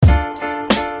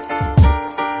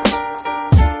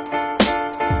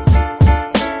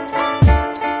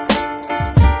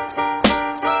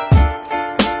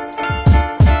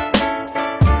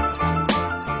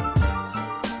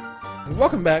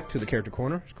back to the Character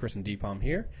Corner. It's Chris and Deepom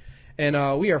here.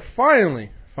 And we are finally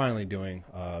doing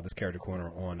this Character Corner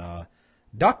on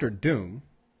Doctor Doom.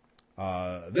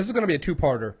 This is going to be a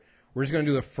two-parter. We're just going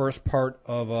to do the first part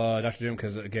of Doctor Doom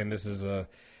because, again, this is a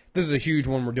huge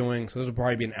one we're doing. So this will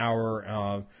probably be an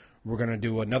hour. We're going to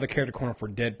do another Character Corner for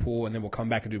Deadpool, and then we'll come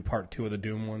back and do part 2 of the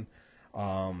Doom one.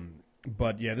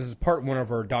 But, yeah, this is part 1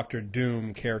 of our Doctor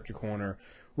Doom Character Corner.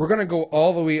 We're going to go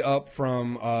all the way up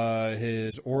from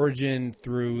his origin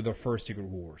through the first Secret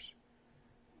Wars.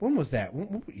 When was that?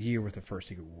 What year was the first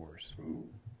Secret Wars?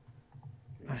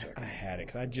 I had it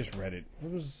because I just read it.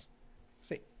 What was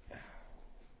it?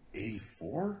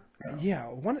 84? No. Yeah,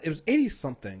 it was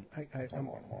 80-something. Hold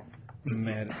on.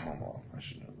 Mad. Hold on. I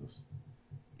should know this.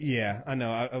 Yeah, I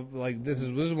know. This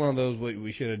is one of those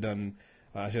we should have done.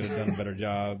 I should have done a better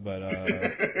job, but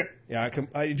yeah,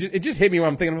 it just hit me when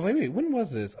I'm thinking. I was like, wait, when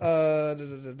was this? Yeah,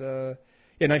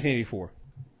 1984.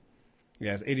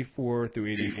 Yeah, it's 84 through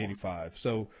 85.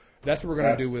 So that's what we're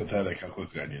gonna do with. Pathetic how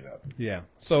quickly I knew that. Yeah.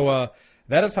 So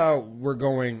that is how we're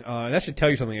going. And that should tell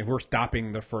you something. If we're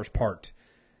stopping the first part,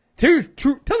 tell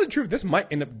the truth, this might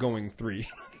end up going 3.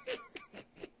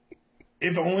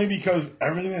 If only because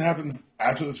everything that happens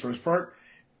after this first part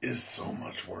is so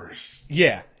much worse.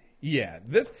 Yeah. Yeah,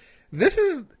 this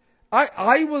is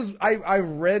I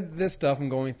read this stuff and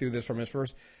going through this from his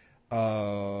first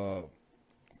up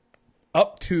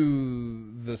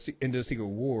to into Secret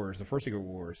Wars, the first Secret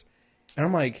Wars, and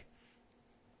I'm like,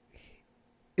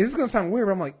 this is gonna sound weird,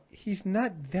 but I'm like, he's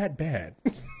not that bad.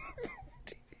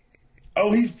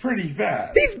 Oh, he's pretty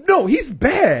bad. He's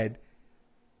bad,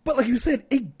 but like you said,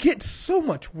 it gets so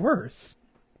much worse.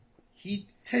 He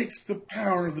takes the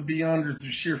power of the Beyonder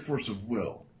through sheer force of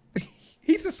will.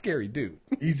 He's a scary dude.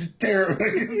 He's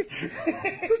terrifying.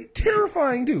 He's a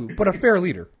terrifying dude, but a fair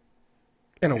leader,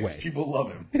 in a way. His people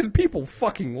love him. His people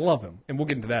fucking love him, and we'll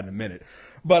get into that in a minute.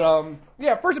 But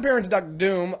yeah, first appearance of Doctor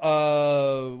Doom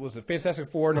was it Fantastic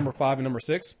Four number 5 and number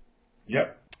 6?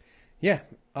 Yep. Yeah.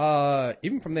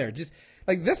 Even from there, just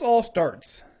like this all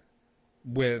starts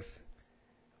with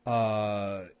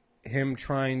him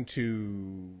trying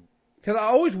to, because I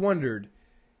always wondered,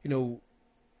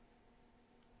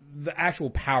 the actual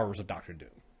powers of Doctor Doom,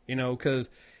 because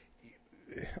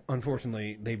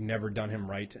unfortunately they've never done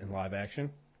him right in live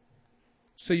action.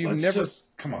 So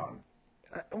come on.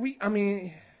 I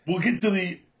mean, we'll get to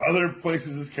the other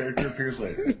places this character appears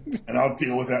later, and I'll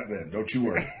deal with that then. Don't you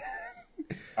worry.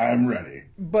 I'm ready.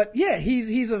 But yeah, his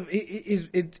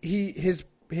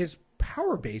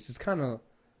power base is kind of a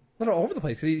little over the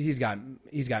place. He's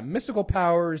got mystical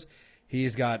powers.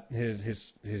 He's got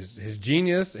his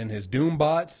genius and his Doom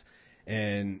bots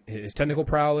and his technical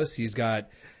prowess. He's got,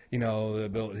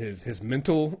 his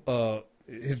mental, I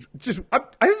think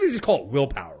they just call it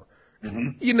willpower.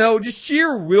 Mm-hmm. Just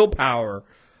sheer willpower.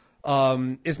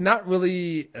 It's not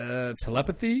really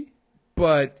telepathy,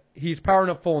 but he's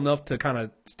powerful enough to kind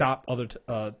of stop other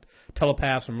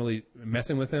telepaths from really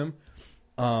messing with him.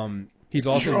 He's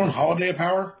also. Is your own holiday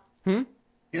power? He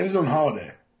has his own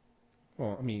holiday.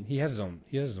 Well, I mean, he has his own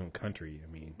country. I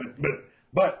mean,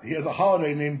 but he has a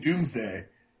holiday named Doomsday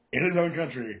in his own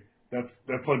country. That's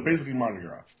like basically Mardi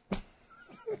Gras.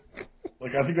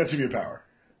 Like, I think that should be a power.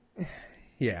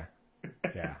 Yeah.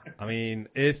 I mean,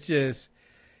 it's just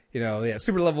super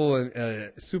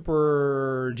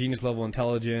genius level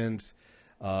intelligence,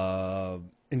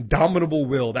 indomitable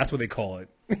will. That's what they call it.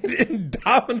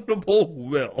 Indomitable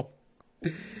will.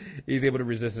 He's able to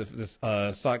resist this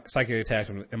psychic attacks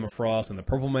from Emma Frost and the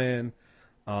Purple Man.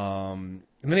 And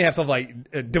then they have stuff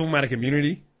like diplomatic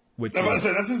immunity. Which that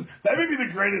may be the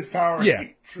greatest power. Yeah,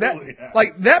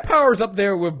 that power is up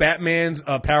there with Batman's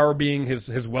power being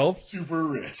his wealth. Super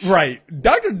rich. Right.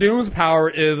 Dr. Doom's power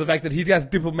is the fact that he's got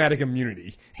diplomatic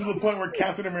immunity. To the point where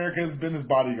Captain America has been his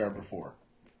bodyguard before.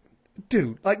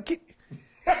 Dude,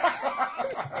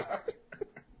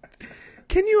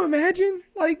 can you imagine?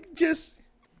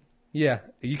 Yeah,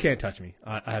 you can't touch me.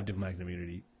 I have diplomatic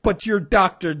immunity. But you're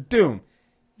Doctor Doom.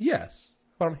 Yes,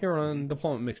 but I'm here on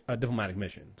a diplomatic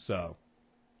mission, so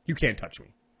you can't touch me.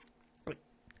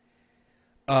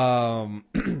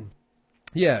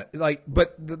 Yeah,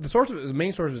 but the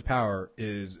main source of his power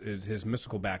is his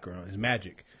mystical background, his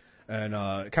magic, and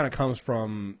it kind of comes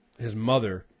from his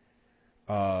mother.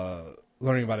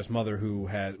 Learning about his mother, who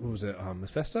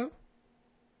Mephisto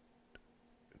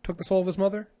took the soul of his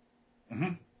mother.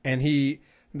 Mm-hmm. And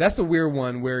that's the weird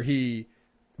one where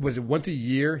once a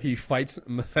year he fights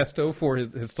Mephisto for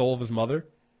his soul of his mother.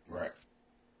 Right.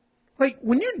 Like,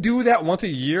 when you do that once a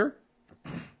year,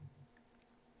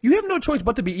 you have no choice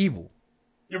but to be evil.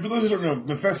 Yeah, for those who don't know,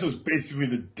 Mephisto's basically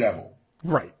the devil.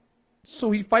 Right.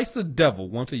 So he fights the devil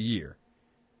once a year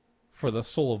for the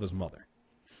soul of his mother.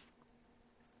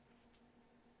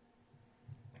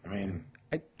 I mean,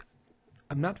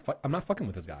 I'm not fucking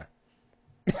with this guy.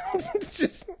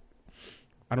 Just,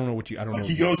 I don't know what you. I don't know.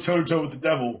 he goes toe to toe with the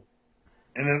devil,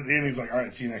 and then at the end he's like, "All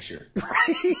right, see you next year."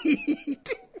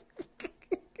 Right.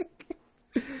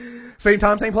 Same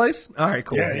time, same place. All right,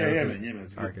 cool. Yeah, man.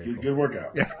 It's good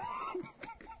workout. Yeah.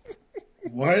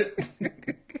 What?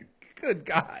 Good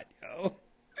God, yo.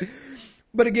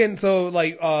 But again, so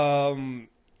like,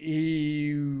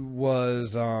 he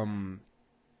was,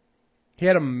 he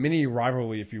had a mini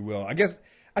rivalry, if you will. I guess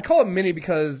I call it mini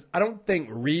because I don't think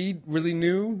Reed really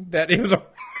knew that it was a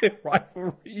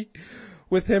rivalry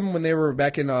with him when they were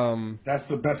back in. That's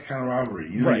the best kind of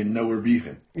rivalry. You don't Right. even know we're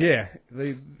beefing. Yeah,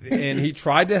 and he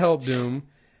tried to help Doom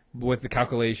with the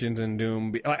calculations, and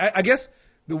Doom. I guess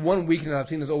the one weakness I've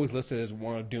seen is always listed as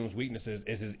one of Doom's weaknesses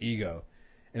is his ego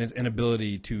and his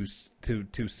inability to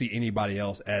see anybody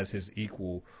else as his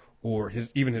equal or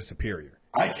even his superior.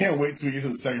 I can't wait till we get to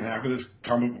the second half of this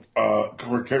comic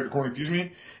character corner,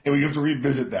 and we have to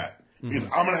revisit that because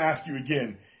I'm going to ask you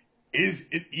again: is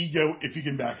it ego if you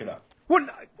can back it up? What?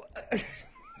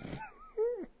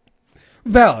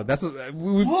 Valid. That's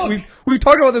we've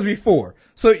talked about this before,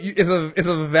 so it's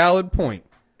a valid point.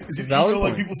 Is it Valid ego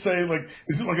like point. people say? Like,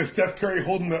 is it like a Steph Curry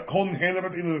holding the hand up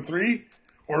at the end of the three,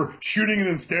 or shooting and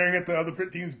then staring at the other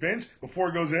team's bench before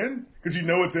it goes in because you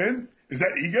know it's in? Is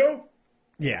that ego?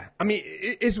 Yeah, I mean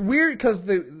it's weird because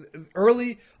the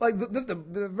early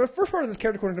the first part of this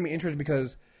character corner is gonna be interesting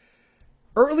because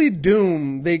early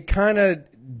Doom they kind of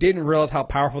didn't realize how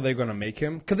powerful they're gonna make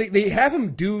him because they have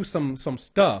him do some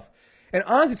stuff, and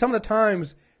honestly some of the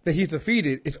times that he's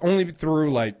defeated it's only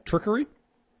through like trickery.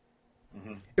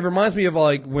 Mm-hmm. It reminds me of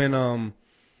like when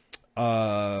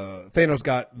Thanos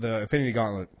got the Infinity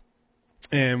Gauntlet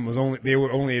and they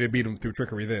were only able to beat him through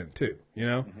trickery then too, you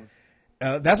know. Mm-hmm.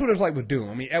 That's what it was like with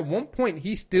Doom. I mean, at one point,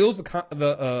 he steals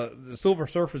the Silver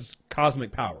Surfer's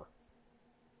cosmic power.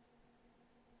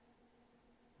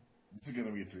 This is going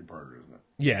to be a three-parter, isn't it?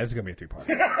 Yeah, this is going to be a three-parter.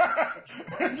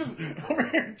 This This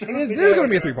is going to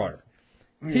be a three-parter.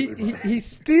 He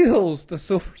steals the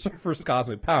Silver Surfer's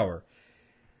cosmic power.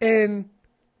 And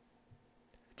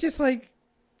just like,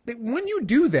 when you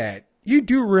do that, you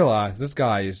do realize this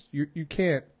guy is, you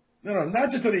can't. No,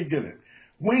 not just that he did it.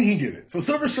 When he did it. So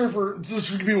Silver Surfer,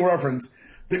 just for people reference,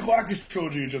 the Galactus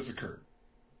trilogy just occurred.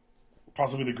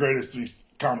 Possibly the greatest three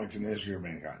comics in the history of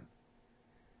mankind.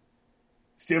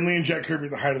 Stan Lee and Jack Kirby at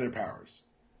the height of their powers.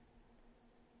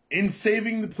 In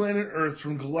saving the planet Earth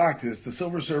from Galactus, the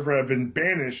Silver Surfer had been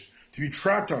banished to be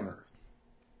trapped on Earth.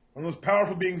 One of the most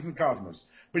powerful beings in the cosmos.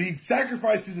 But he'd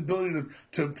sacrificed his ability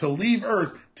to leave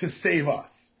Earth to save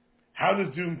us. How does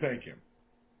Doom thank him?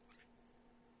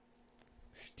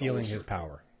 Stealing his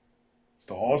power.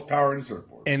 Stole all his power in his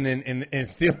surfboard. And then and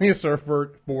stealing his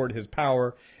surfboard, his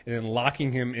power, and then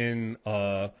locking him in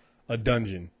a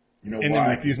dungeon. You know and why?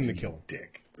 then refusing to kill him.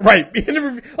 Dick. Right.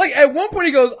 Like at one point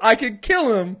he goes, I could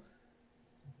kill him,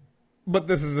 but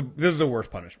this is the worst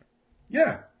punishment.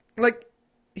 Yeah. Like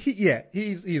he's a dick.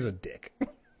 He's a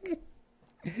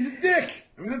dick.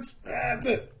 I mean that's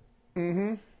it.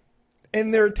 Mm-hmm.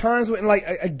 And there are times when, like,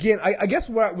 again, I guess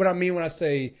what I mean when I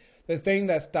say the thing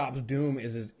that stops Doom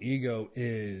is his ego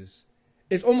it's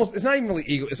not even really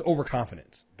ego, it's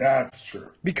overconfidence. That's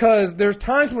true. Because there's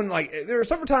times when, like, there are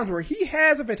several times where he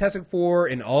has a Fantastic Four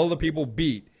and all the people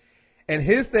beat, and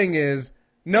his thing is,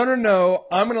 no,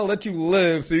 I'm going to let you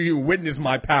live so you can witness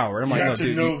my power. And I'm you like, have no,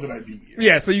 to dude. know that I beat you.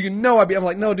 Yeah, so you can know I beat. I'm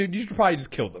like, no, dude, you should probably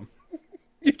just kill them.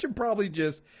 You should probably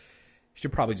just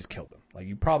kill them. Like,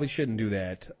 you probably shouldn't do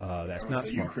that. That's not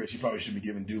smart. You, Chris, you probably should be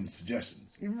giving Doom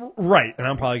suggestions. Right, and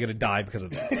I'm probably going to die because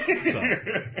of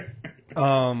that.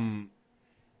 So,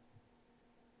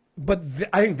 but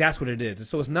I think that's what it is.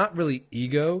 So it's not really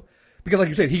ego, because like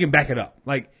you said, he can back it up.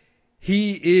 Like,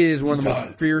 he is one of the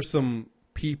most fearsome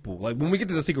people. Like, when we get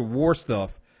to the Secret War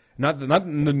stuff, not the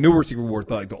newer Secret War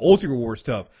stuff, like the old Secret War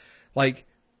stuff, like,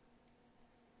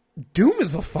 Doom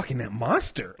is a fucking that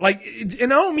monster. Like,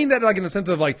 and I don't mean that like in the sense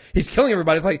of like he's killing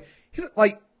everybody. It's like he's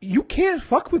like you can't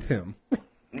fuck with him.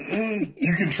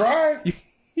 You can try.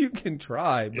 You can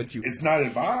try, but it's not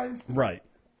advised. Right.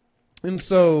 And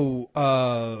so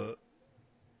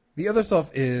the other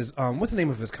stuff is what's the name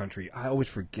of his country? I always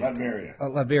forget.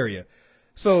 Latveria.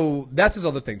 So that's his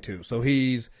other thing too. So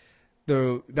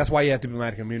that's why he has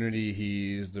diplomatic immunity.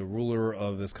 He's the ruler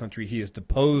of this country. He has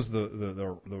deposed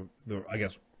the I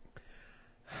guess.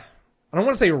 I don't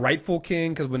want to say rightful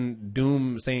king, because when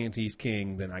Doom saying he's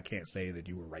king, then I can't say that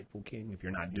you were rightful king if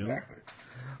you're not Doom. Exactly.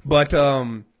 But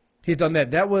He's done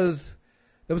that. That was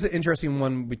an interesting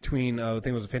one between I think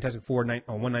it was a Fantastic Four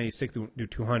 196 through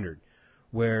 200,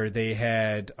 where they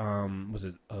had was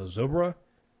it Zobra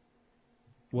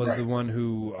was Right. the one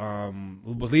who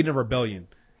was leading a rebellion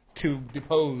to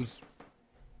depose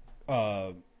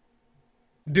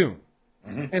Doom,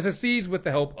 and succeeds with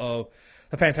the help of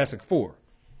the Fantastic Four.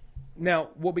 Now,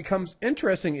 what becomes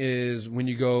interesting is when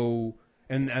you go,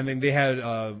 and I mean, they had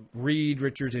Reed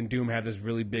Richards and Doom have this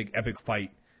really big epic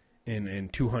fight in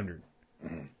 200,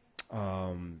 and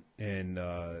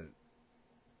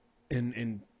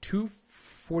in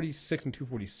 246 and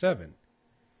 247,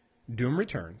 Doom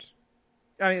returns.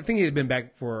 I think he had been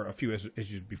back for a few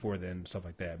issues before then, and stuff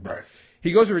like that. But Right.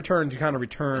 he goes to return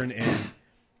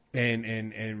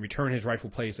and return his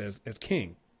rightful place as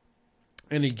king.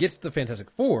 And he gets the Fantastic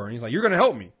Four, and he's like, "You're going to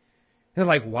help me." And they're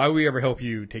like, "Why would we ever help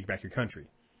you take back your country?"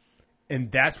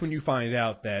 And that's when you find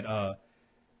out that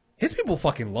his people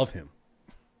fucking love him.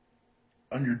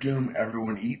 Under Doom,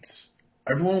 everyone eats,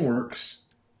 everyone works,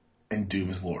 and Doom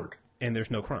is Lord. And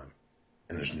there's no crime.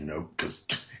 And there's no, because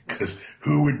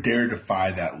who would dare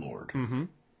defy that Lord? Mm-hmm.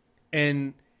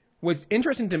 And what's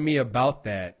interesting to me about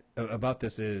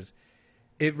this is,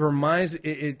 it reminds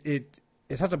it's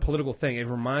such a political thing. It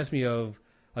reminds me of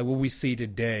like what we see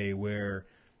today, where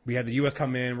we have the U.S.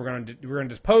 come in, we're gonna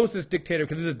depose this dictator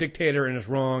because this is a dictator and it's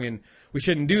wrong and we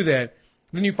shouldn't do that.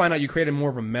 Then you find out you created more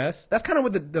of a mess. That's kind of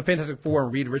what the Fantastic Four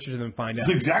and Reed Richards and them find out. That's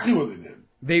exactly what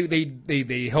they did.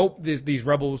 They help these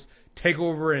rebels take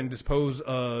over and dispose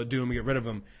Doom and get rid of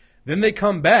him. Then they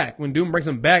come back when Doom brings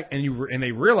them back, and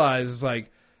they realize it's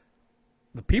like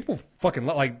the people fucking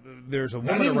like. There's a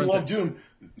woman Not that even runs love Doom.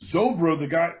 Zorba,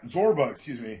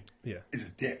 Yeah. is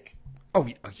a dick. Oh,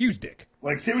 a huge dick.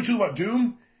 Like, say what you will about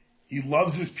Doom, he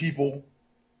loves his people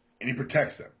and he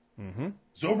protects them. Mm-hmm.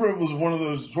 Zorba was one of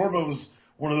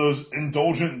those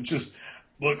indulgent, just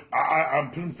look, I'm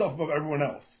putting himself above everyone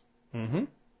else. Mm-hmm.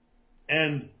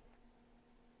 And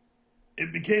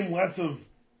it became less of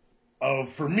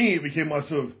for me, it became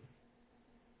less of,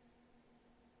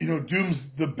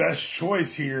 Doom's the best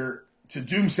choice here, to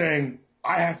Doom saying,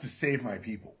 I have to save my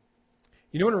people.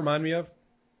 You know what it reminded me of?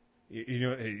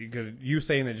 Because you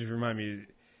saying that just reminded me, it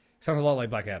sounds a lot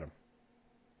like Black Adam.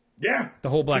 Yeah. The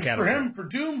whole Black Adam. For him, for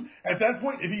Doom, at that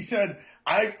point, if he said,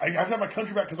 I have to have my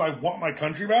country back because I want my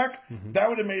country back, that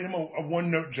would have made him a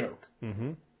one-note joke.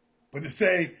 Mm-hmm. But to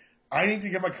say, I need to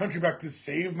get my country back to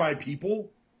save my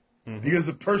people because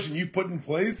the person you put in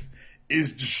place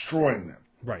is destroying them.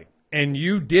 Right. And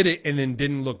you did it and then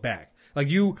didn't look back. Like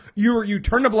you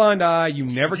turned a blind eye, you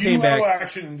never came back.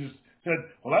 Action and just said,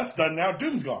 well, that's done now,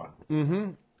 Doom's gone.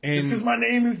 Mm-hmm. And just because my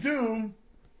name is Doom.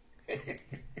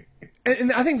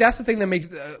 And I think that's the thing that makes,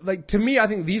 to me, I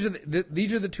think these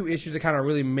are the two issues that kind of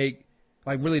really make,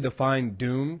 really define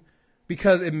Doom,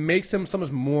 because it makes him so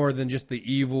much more than just the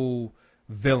evil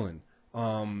villain.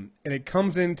 And it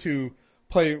comes into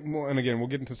play more, and again, we'll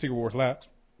get into Secret Wars last.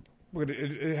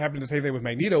 It happened the same thing with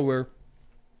Magneto, where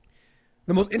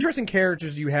the most interesting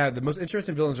characters you have, the most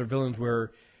interesting villains are villains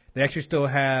where they actually still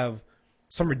have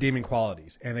some redeeming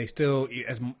qualities, and they still,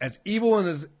 as evil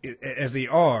and as they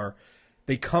are,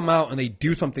 they come out and they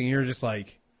do something, and you're just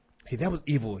like, hey, that was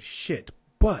evil as shit,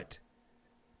 but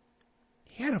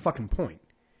he had a fucking point.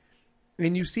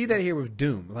 And you see that here with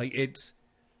Doom. Like, it's,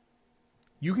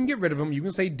 you can get rid of him, you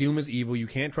can say Doom is evil, you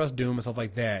can't trust Doom and stuff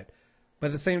like that, but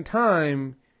at the same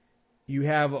time, you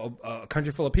have a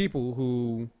country full of people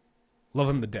who love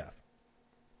him to death.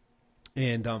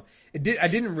 And I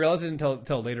didn't realize it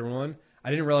until later on. I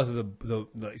didn't realize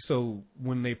so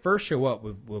when they first show up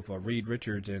with Reed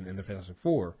Richards and the Fantastic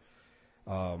Four,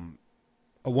 a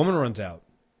woman runs out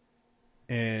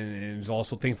and is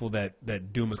also thankful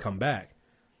that Doom has come back.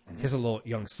 He has a little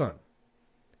young son,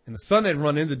 and the son had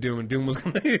run into Doom, and Doom was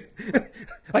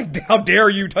like, "How dare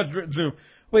you touch Doom?"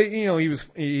 But he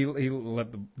didn't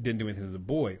do anything to the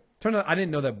boy. Turned out I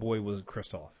didn't know that boy was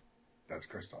Kristoff. That's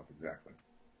Kristoff, exactly.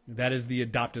 That is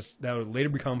that would later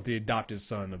become the adopted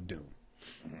son of Doom.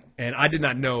 And I did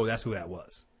not know that's who that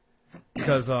was,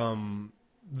 because the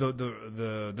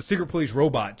secret police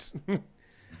robots,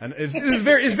 and it's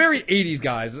very 80s,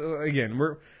 guys. Again,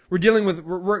 we're dealing with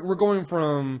we're going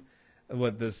from the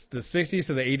 60s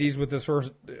to the 80s with this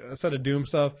first set of Doom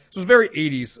stuff. So it's very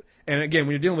 80s. And again,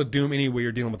 when you're dealing with Doom anyway,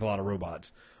 you're dealing with a lot of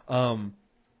robots.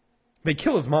 They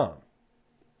kill his mom.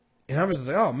 And I was just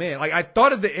like, oh man! Like, I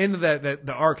thought at the end of that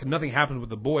the arc, nothing happens with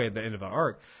the boy at the end of the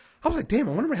arc. I was like, damn!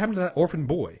 I wonder what happened to that orphan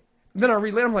boy. And then I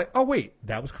read later, I'm like, oh wait,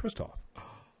 that was Kristoff.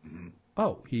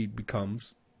 Oh, he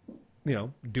becomes,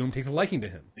 Doom takes a liking to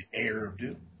him. The heir of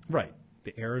Doom. Right,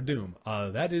 the heir of Doom.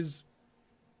 That is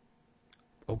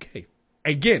okay.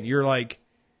 Again, you're like,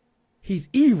 he's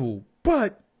evil,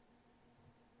 but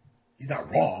he's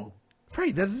not wrong.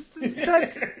 Right, that's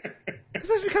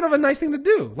actually kind of a nice thing to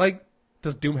do. Like,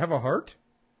 does Doom have a heart?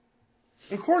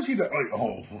 Of course he does. Like,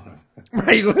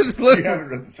 right. Let's we haven't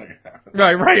read the second half.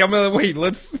 Right. I'm gonna wait.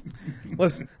 Let's.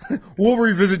 We'll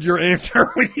revisit your answer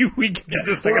when we get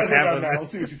the second half of it. We'll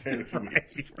see what you say in a few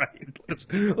weeks. Right.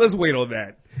 Let's wait on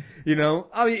that. You know,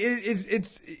 I mean,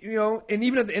 it's you know, and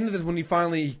even at the end of this, when he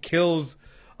finally kills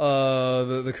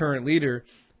the current leader,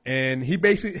 and he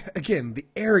basically, again, the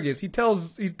arrogance. He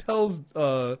tells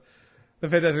the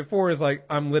Fantastic Four is like,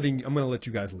 I'm gonna let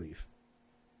you guys leave.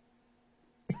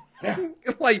 Yeah.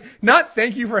 Like, not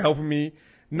thank you for helping me.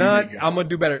 Not I'm gonna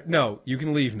do better. No, you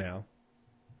can leave now.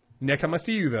 Next time I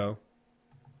see you, though,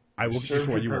 I will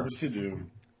destroy you. Purpose to do.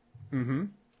 Mm-hmm.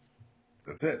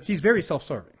 That's it. He's very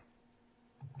self-serving.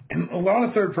 And a lot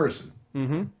of third person.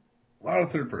 Mm-hmm. A lot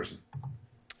of third person.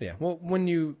 Yeah. Well, when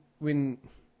you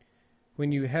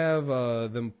have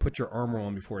them put your armor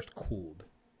on before it's cooled.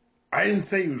 I didn't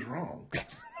say he was wrong.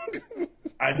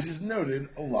 I just noted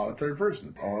a lot of third person.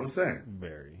 That's all I was saying.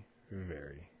 Very,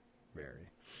 very, very.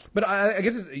 But I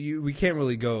guess we can't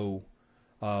really go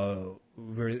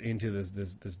very into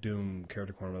this Doom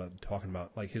character corner without talking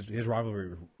about like his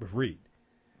rivalry with Reed.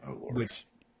 Oh Lord. Which,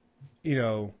 you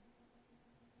know,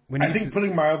 I think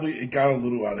putting mildly, it got a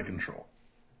little out of control.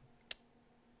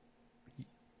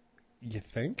 You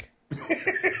think?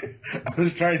 I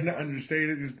was trying to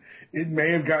understand it. It may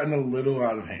have gotten a little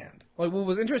out of hand. Like, what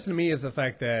was interesting to me is the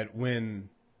fact that when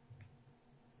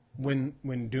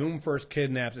Doom first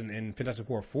kidnaps in Fantastic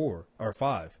Four 4 or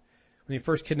 5, when he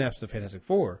first kidnaps the Fantastic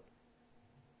Four,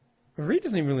 Reed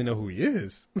doesn't even really know who he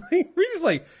is. Reed is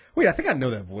like, wait, I think I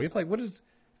know that voice. Like, what is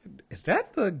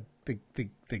that the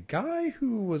guy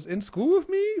who was in school with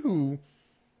me who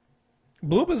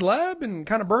blew up his lab and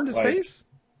kind of burned his face?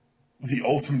 The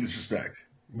ultimate disrespect.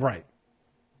 Right.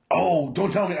 Oh,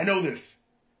 don't tell me. I know this.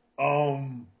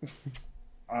 New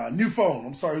phone.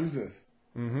 I'm sorry. Who's this?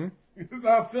 Mm-hmm. Because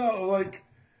I felt like,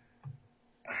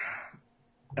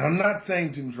 and I'm not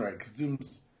saying Doom's right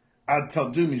because I'd tell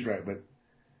Doom he's right, but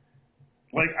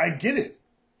like I get it.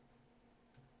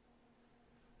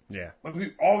 Yeah. Like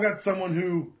we all got someone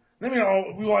who, we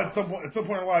all at some point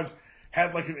in our lives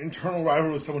had like an internal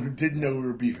rivalry with someone who didn't know we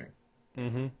were beefing.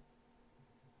 Mm-hmm.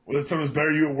 Whether someone's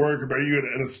better you at work or better you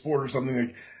at a sport or something,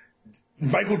 like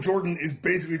Michael Jordan is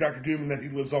basically Dr. Doom in that he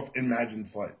lives off imagined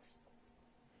slights.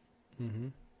 Mm-hmm.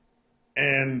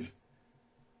 And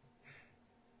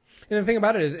the thing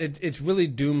about it is, it's really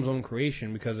Doom's own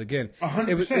creation because again,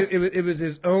 100%. It was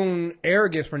his own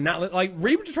arrogance for not like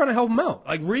Reed was just trying to help him out.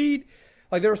 Like Reed,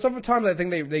 like there were several times I think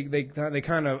they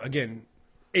kind of again,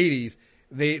 80s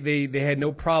they had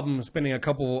no problem spending a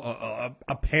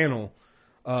panel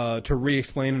to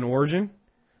re-explain an origin.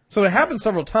 So it happened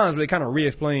several times where they kind of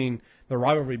re-explain the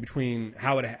rivalry between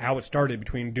how it started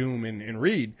between Doom and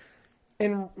Reed.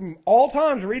 And all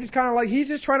times Reed is kind of like he's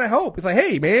just trying to help. It's like,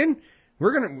 hey man,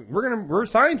 we're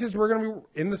scientists. We're gonna be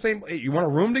in the same. You want a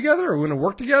room together, or we're gonna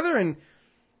work together? And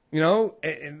you know,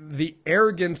 and the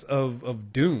arrogance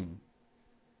of Doom,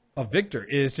 of Victor,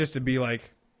 is just to be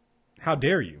like, how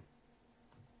dare you?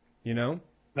 You know.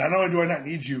 Not only do I not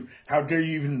need you, how dare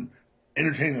you even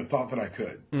entertain the thought that I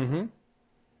could? Mm-hmm.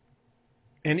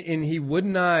 And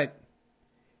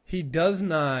he does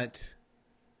not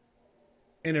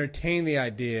entertain the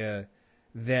idea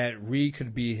that Reed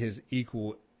could be his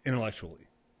equal intellectually.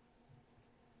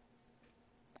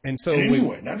 And so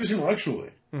anyway, not just intellectually.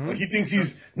 Mm-hmm. Like he thinks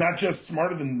he's not just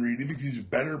smarter than Reed, he thinks he's a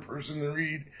better person than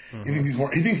Reed.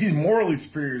 Mm-hmm. He thinks he's morally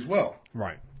superior as well.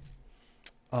 Right.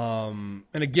 And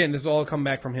again, this all come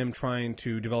back from him trying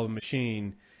to develop a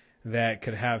machine that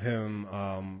could have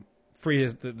him free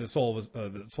the soul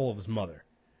of his mother,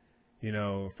 you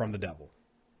know, from the devil.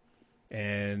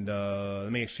 And the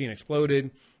machine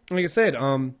exploded. Like I said,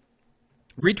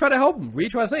 Reed tried to help him.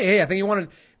 Reed tried to say, "Hey, I think you wanted."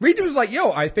 Reed was like,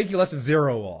 "Yo, I think you left a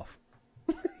zero off."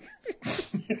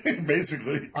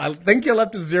 Basically, I think you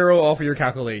left a zero off of your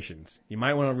calculations. You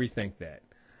might want to rethink that.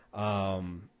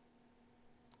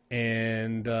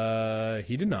 And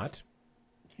he did not.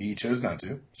 He chose not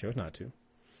to. He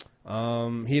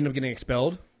ended up getting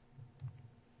expelled.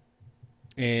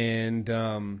 And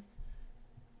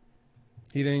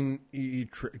he then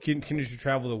continues to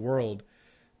travel the world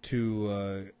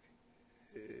to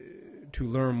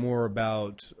learn more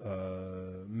about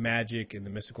magic and the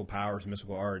mystical powers and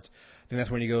mystical arts. I think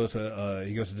that's when he goes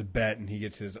to Tibet and he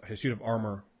gets his suit of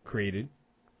armor created.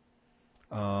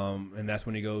 And that's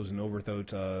when he goes and overthrows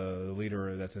the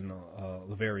leader that's in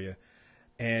Latveria.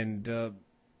 And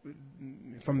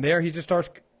from there he just starts,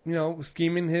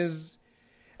 scheming his.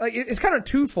 Like it's kind of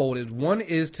twofold. Is one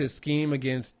is to scheme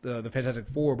against the Fantastic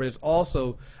Four, but it's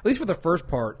also, at least for the first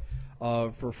part,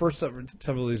 for first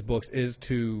several of these books, is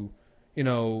to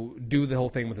do the whole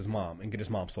thing with his mom and get his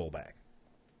mom's soul back.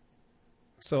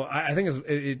 So I think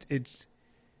it's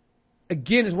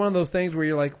again, it's one of those things where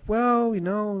you're like, well,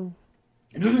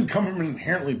 it doesn't come from an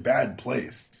inherently bad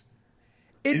place.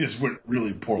 It just went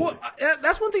really poorly. Well,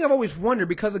 that's one thing I've always wondered,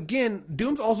 because again,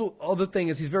 Doom's also other thing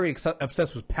is he's very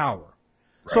obsessed with power.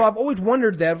 Right. So I've always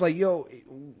wondered that, like,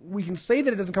 we can say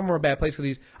that it doesn't come from a bad place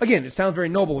because it sounds very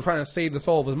noble. We're trying to save the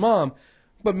soul of his mom,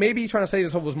 but maybe he's trying to save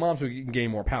the soul of his mom so he can gain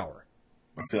more power.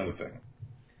 That's the other thing.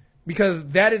 Because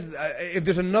that is, if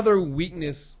there's another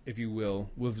weakness, if you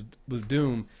will, with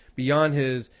Doom beyond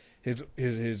his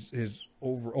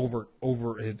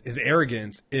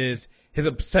arrogance, is his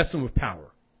obsession with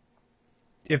power.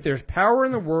 If there's power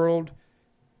in the world,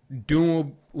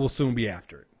 Doom will soon be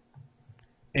after it,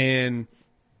 and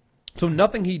so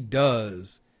nothing he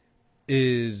does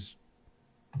is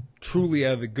truly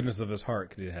out of the goodness of his heart,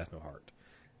 because he has no heart.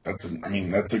 That's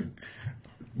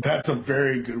a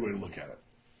very good way to look at it.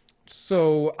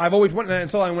 So I've always wanted that, and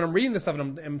so when I'm reading this stuff,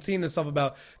 and I'm seeing this stuff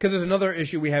about, because there's another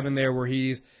issue we have in there where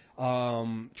he's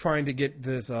trying to get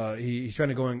this. He's trying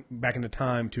to go back into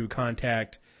time to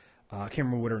contact. I can't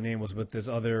remember what her name was, but this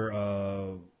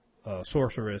other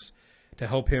sorceress to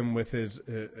help him with his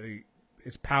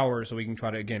power, so he can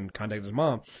try to again contact his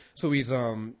mom. So he's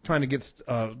trying to get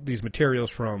these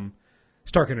materials from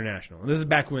Stark International. And this is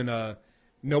back when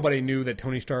nobody knew that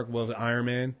Tony Stark was Iron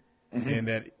Man. Mm-hmm. And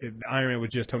that Iron Man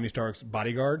was just Tony Stark's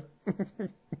bodyguard.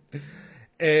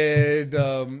 And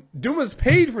Doom was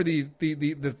paid for this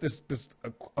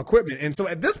equipment. And so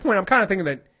at this point, I'm kind of thinking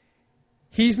that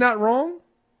he's not wrong.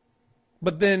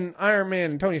 But then Iron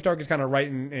Man and Tony Stark is kind of right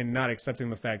in not accepting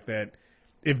the fact that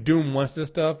if Doom wants this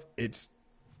stuff, it's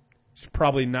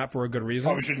probably not for a good reason.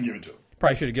 Probably shouldn't give it to him.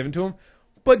 Probably should have given to him.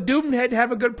 But Doom had to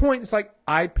have a good point. It's like,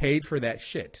 I paid for that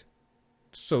shit,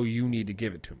 so you need to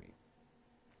give it to me.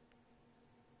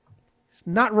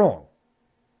 Not wrong.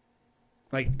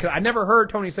 Like, 'cause I never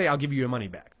heard Tony say, "I'll give you your money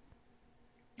back."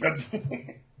 I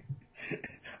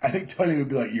think Tony would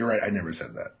be like, "You're right. I never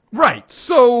said that." Right.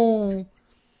 So,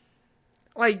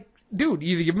 like, dude,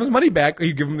 either give him his money back or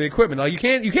you give him the equipment. Like, you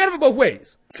can't have it both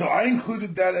ways. So I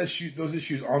included those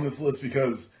issues on this list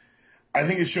because I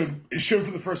think it showed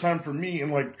for the first time for me,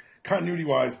 and like continuity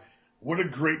wise, what a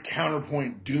great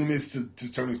counterpoint Doom is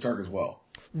to Tony Stark as well.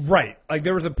 Right. Like,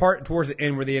 there was a part towards the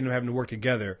end where they ended up having to work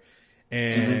together.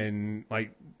 And,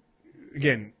 like,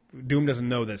 again, Doom doesn't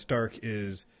know that Stark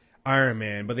is Iron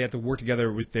Man, but they have to work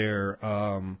together with their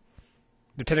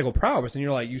technical prowess. And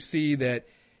you're like, you see that,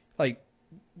 like,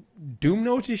 Doom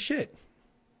knows his shit.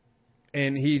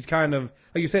 And he's kind of,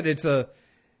 like you said, it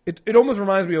almost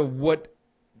reminds me of what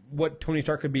Tony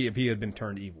Stark could be if he had been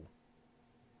turned evil.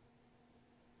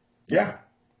 Yeah.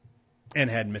 And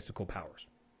had mystical powers.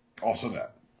 Also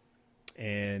that.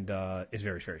 And it's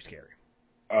very, very scary.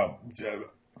 I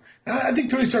think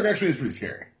Tony Stark actually is pretty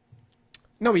scary.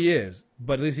 No, he is,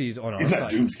 but at least he's on our side. He's not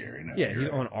Doom scary. No, yeah, he's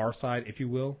on our side, if you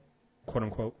will, quote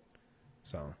unquote.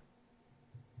 So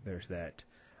there's that.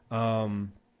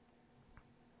 And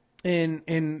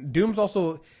Doom's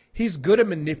also, he's good at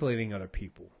manipulating other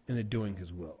people into doing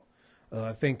his will.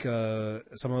 I think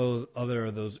some of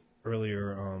those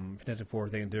earlier Fantastic Four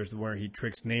things, there's where he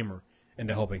tricks Namor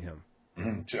into helping him.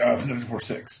 Fantastic Four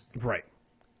 6. Right.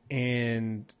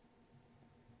 And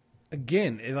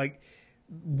again, like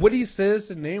what he says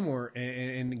to Namor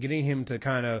and getting him to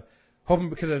kind of help him,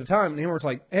 because at the time Namor's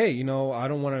like, hey, I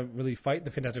don't want to really fight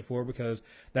the Fantastic Four because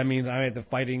that means I'm at the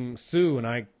fighting Sue,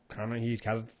 and he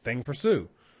has a thing for Sue.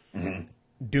 Mm-hmm.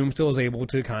 Doom still is able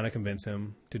to kind of convince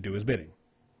him to do his bidding,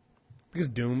 because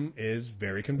Doom is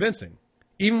very convincing,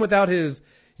 even without his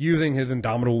using his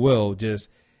indomitable will. Just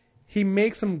he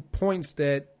makes some points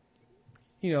that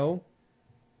you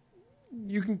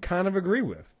can kind of agree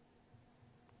with.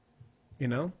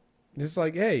 It's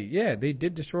like, hey, yeah, they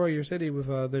did destroy your city with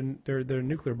their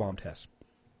nuclear bomb tests.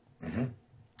 Mm-hmm.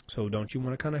 So don't you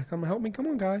want to kind of come help me? Come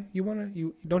on, guy.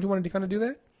 Don't you want to kind of do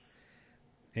that?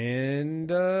 And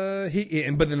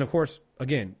but then of course,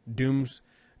 again, Doom's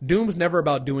never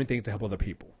about doing things to help other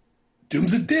people.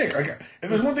 Doom's a dick. If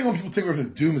there's one thing when people take away from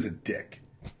Doom is a dick.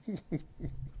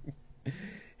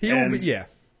 Yeah.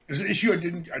 There's an issue I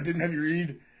didn't have you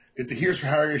read. It's a Heroes for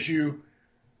Hire issue.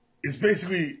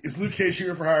 It's Luke Cage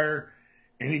Hero for Hire,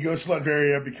 and he goes to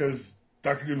Latveria because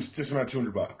Dr. Doom sticks him out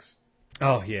 $200.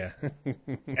 Oh yeah. And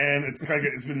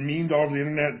it's been memed all over the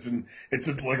internet. It's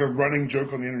like a running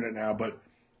joke on the internet now. But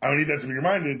I don't need that to be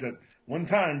reminded that one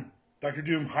time Dr.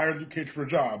 Doom hired Luke Cage for a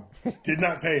job, did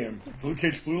not pay him, so Luke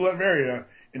Cage flew to Latveria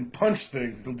and punched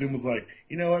things until Doom was like,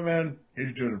 you know what, man?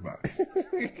 Here's your $200.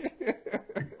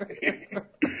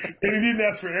 And he didn't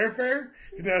ask for airfare.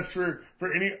 He didn't ask for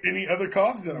any other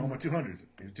costs. He said, "Oh, my 200.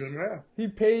 Here's 200 He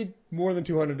paid more than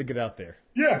 $200 to get out there.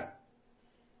 Yeah.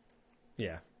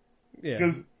 Yeah. Yeah.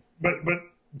 Because, but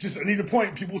just I need to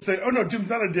point. People say, "Oh no, Doom's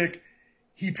not a dick.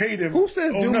 He paid him." Who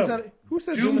says oh, Doom no. is not? Who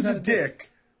says Doom's Doom is not a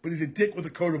dick? But he's a dick with a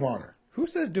code of honor. Who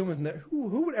says Doom is not?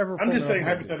 Who would ever? I'm just saying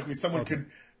hypothetically, someone could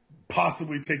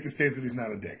possibly take the stance that he's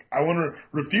not a dick. I want to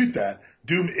refute that.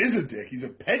 Doom is a dick. He's a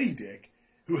petty dick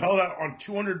who held out on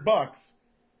 $200,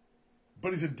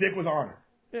 but he's a dick with honor.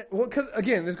 Yeah, well, because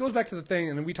again, this goes back to the thing,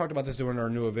 and we talked about this during our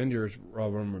New Avengers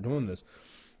when we're doing this.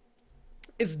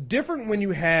 It's different when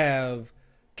you have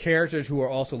characters who are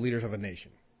also leaders of a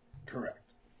nation. Correct.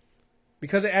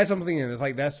 Because it adds something in. It's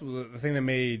like that's the thing that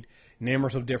made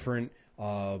Namor so different.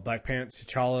 Black Panther,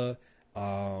 T'Challa,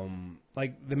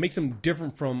 like that makes him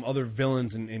different from other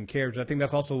villains and characters. I think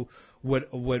that's also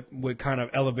what kind of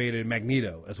elevated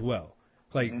Magneto as well.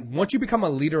 Like once you become a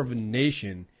leader of a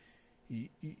nation,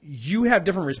 you have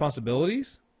different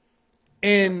responsibilities,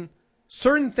 and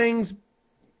certain things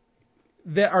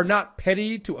that are not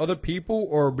petty to other people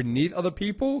or beneath other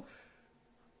people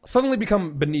suddenly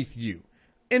become beneath you.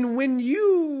 And when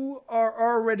you are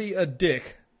already a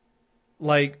dick,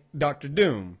 like Dr.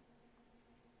 Doom,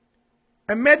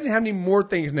 imagine how many more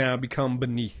things now become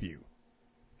beneath you.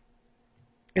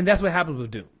 And that's what happens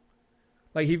with Doom.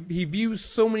 Like he views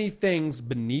so many things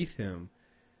beneath him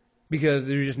because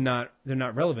they're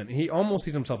not relevant. He almost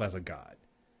sees himself as a god.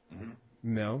 Mm-hmm.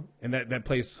 You know? And that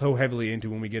plays so heavily into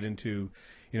when we get into,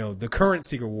 the current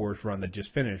Secret Wars run that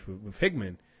just finished with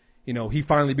Hickman. He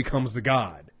finally becomes the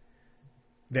god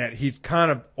that he's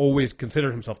kind of always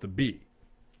considered himself to be.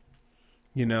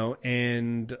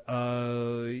 And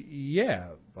yeah,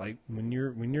 like when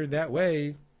you're that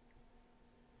way,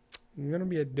 you're gonna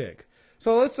be a dick.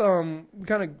 So let's we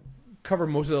kind of cover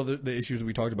most of the issues that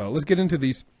we talked about. Let's get into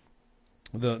these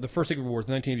the first Secret Wars,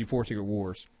 the 1984 Secret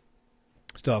Wars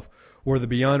stuff, where the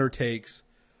Beyonder takes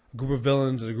a group of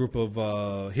villains and a group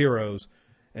of heroes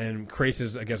and creates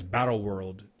his, I guess, battle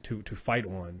world to fight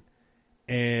on,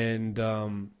 and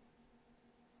Doom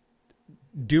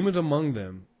is among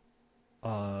them.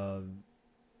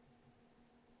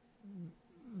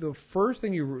 The first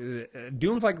thing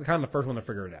Doom's like kind of the first one to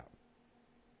figure it out.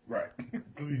 Right.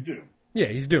 Because he's Doom. Yeah,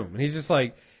 he's Doom. And he's just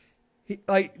like,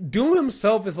 Doom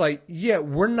himself is like, yeah,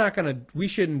 we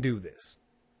shouldn't do this.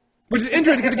 Which is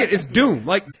interesting because again, it's Doom.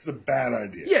 Like, this is a bad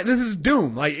idea. Yeah, this is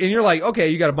Doom. Like, and you're like, okay,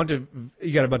 you got a bunch of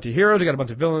heroes, you got a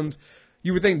bunch of villains.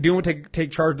 You would think Doom would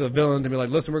take charge of the villains and be like,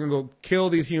 listen, we're gonna go kill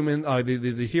these humans,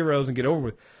 these heroes, and get over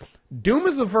with. Doom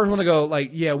is the first one to go,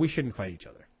 like, yeah, we shouldn't fight each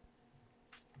other.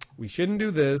 We shouldn't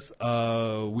do this.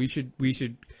 We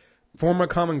should form a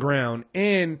common ground.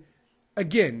 And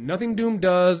again, nothing Doom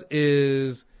does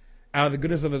is out of the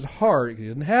goodness of his heart. He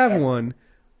doesn't have one.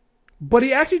 But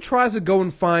he actually tries to go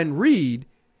and find Reed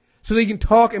so they can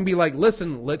talk and be like,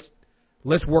 listen, let's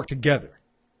work together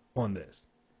on this.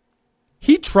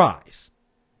 He tries.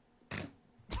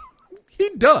 He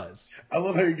does. I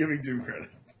love how you're giving Doom credit.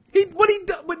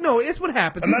 But no, it's what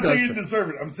happens. I'm not saying you deserve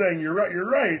it. I'm saying you're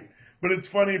right. But it's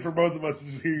funny for both of us to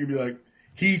just hear you be like,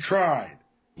 he tried.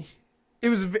 It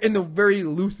was in the very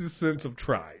loosest sense of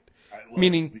tried.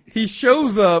 Meaning, he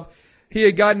shows up, he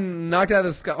had gotten knocked out of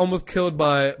the sky, almost killed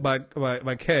by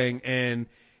Kang, and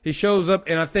he shows up,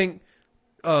 and I think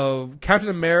Captain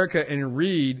America and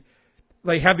Reed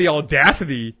have the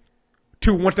audacity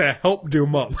to want to help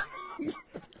Doom up.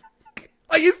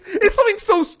 It's something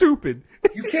so stupid.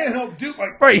 You can't help Doom.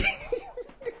 Right.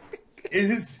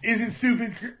 Is it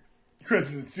stupid, Chris?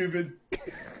 Is it stupid?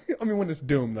 I mean, when it's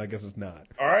Doom, I guess it's not.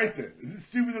 All right then. Is it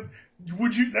stupid?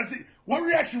 Would you? That's it. What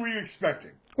reaction were you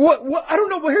expecting? What? I don't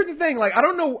know. But here's the thing. I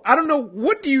don't know.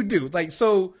 What do you do?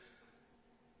 So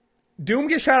Doom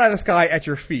gets shot out of the sky at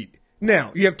your feet.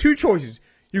 Now you have two choices.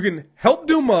 You can help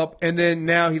Doom up, and then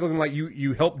now he's looking like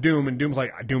you help Doom, and Doom's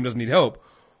like, Doom doesn't need help.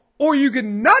 Or you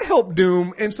can not help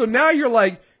Doom, and so now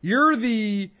you're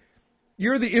the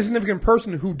insignificant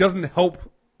person who doesn't help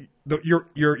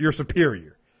your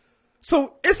superior.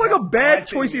 So it's like a bad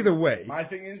choice either way. My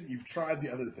thing is, you've tried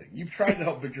the other thing. You've tried to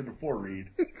help Victor before Reed.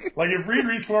 If Reed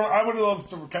reached for him, I would have loved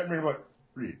to Captain America like,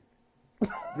 Reed,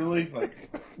 really?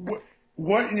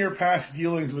 What in your past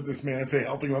dealings with this man say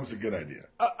helping him up is a good idea?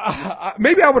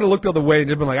 Maybe I would have looked the other way and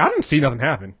just been like, I didn't see nothing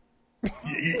happen.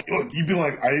 You'd be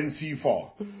like, I didn't see you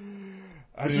fall.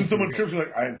 When someone trips, you're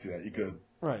like, I didn't see that. You could.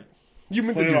 Right. You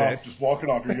meant Play to it do off. that. Just walk it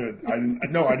off. You're good. I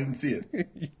didn't. No, I didn't see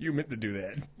it. You meant to do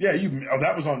that. Yeah, you. Oh,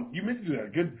 that was on. You meant to do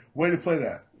that. Good way to play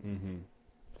that.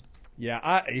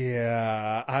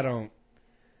 I don't.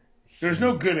 There's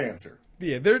no good answer.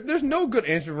 Yeah, there's no good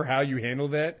answer for how you handle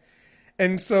that.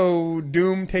 And so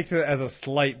Doom takes it as a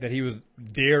slight that he was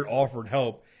dared offered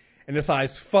help and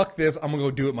decides, fuck this, I'm going to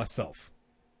go do it myself.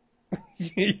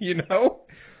 You know?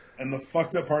 And the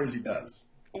fucked up part is he does.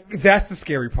 That's the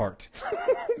scary part.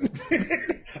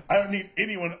 I don't need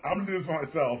anyone. I'm going to do this by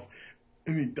myself.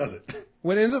 And he does it.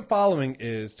 What ends up following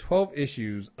is 12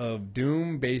 issues of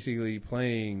Doom basically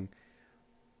playing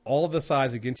all the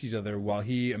sides against each other while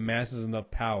he amasses enough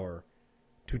power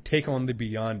to take on the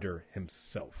Beyonder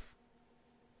himself.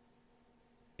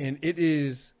 And it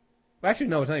is... Actually,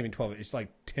 no, it's not even 12. It's like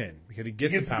 10 because he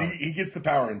gets the power. He gets the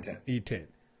power in 10. He 10.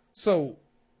 So,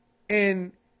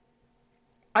 and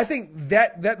I think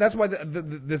that's why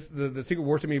the Secret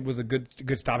Wars to me was a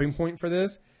good stopping point for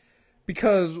this.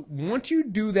 Because once you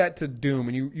do that to Doom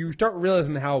and you start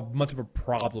realizing how much of a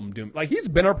problem Doom... Like, he's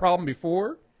been our problem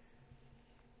before.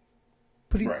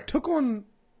 But he took on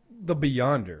the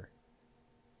Beyonder.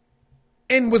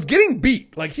 And was getting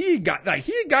beat. He had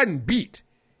gotten beat.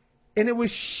 And it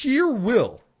was sheer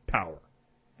will power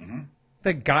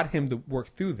that got him to work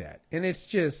through that. And it's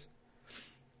just,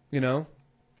 And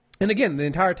again, the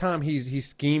entire time he's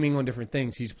scheming on different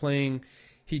things. He's playing.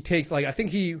 He takes I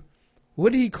think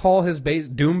what did he call his base?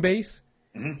 Doom base.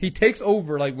 Mm-hmm. He takes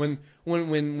over when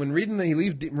reading them. He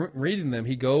leaves reading them.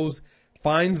 He goes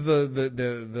finds the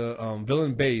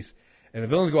villain base. And the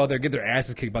villains go out there, get their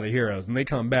asses kicked by the heroes, and they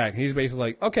come back. And he's basically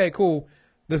like, "Okay, cool.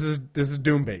 This is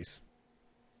Doom base.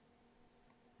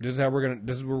 This is what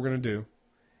we're gonna do,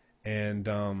 and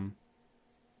you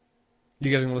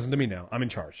guys are gonna listen to me now. I'm in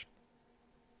charge."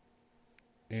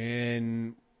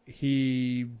 And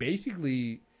he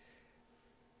basically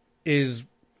he's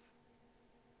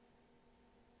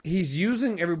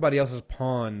using everybody else's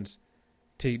pawns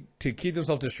to keep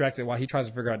himself distracted while he tries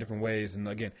to figure out different ways. And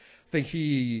again, I think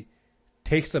he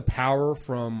takes the power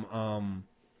from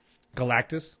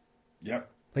Galactus. Yep.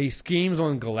 He schemes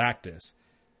on Galactus,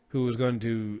 who is going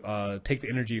to take the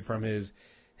energy from his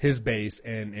base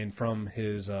and from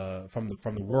his from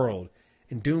the world.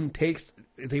 And Doom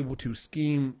is able to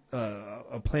scheme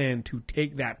a plan to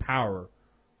take that power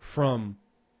from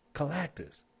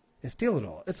Galactus and steal it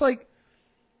all. It's like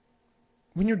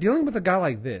when you're dealing with a guy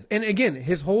like this, and again,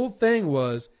 his whole thing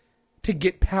was to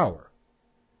get power,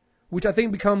 which I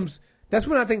think that's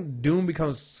when I think Doom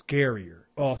becomes scarier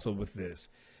also with this.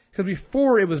 Because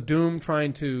before it was Doom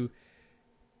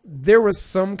there was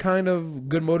some kind of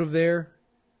good motive there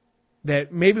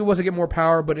that maybe it was to get more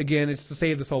power, but again, it's to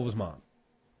save the soul of his mom.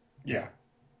 Yeah.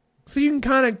 So you can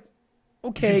kind of,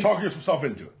 okay. You talk yourself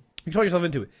into it. You talk yourself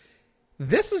into it.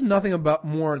 This is nothing about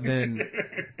more than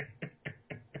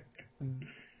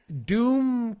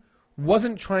Doom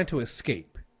wasn't trying to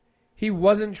escape. He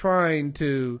wasn't trying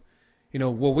to...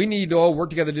 we need to all work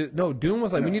together. No, Doom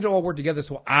was like, we need to all work together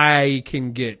so I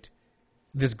can get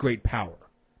this great power.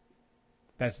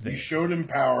 That's there. You showed him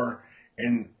power,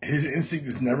 and his instinct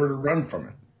is never to run from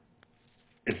it.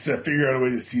 It's to figure out a way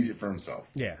to seize it for himself.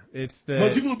 Yeah, it's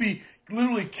most people would be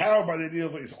literally cowed by the idea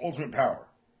of his ultimate power.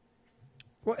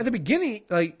 Well, at the beginning,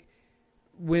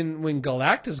 when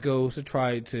Galactus goes to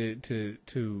try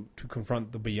to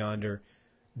confront the Beyonder,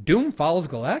 Doom follows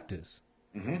Galactus.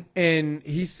 Mm-hmm. And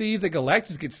he sees that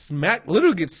Galactus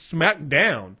literally gets smacked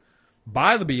down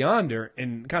by the Beyonder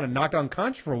and kind of knocked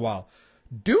unconscious for a while.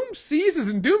 Doom sees this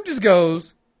and Doom just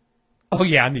goes, "Oh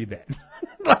yeah, I need that."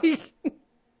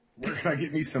 Where can I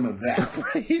get me some of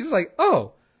that? He's like,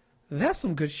 "Oh, that's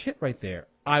some good shit right there.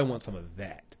 I want some of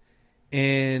that."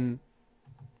 And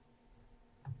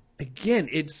again,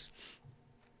 and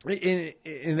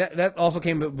that also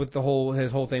came with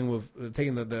his whole thing with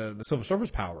taking the Silver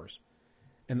Surfer's powers.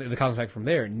 And the contact from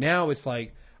there. Now it's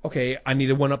like, okay, I need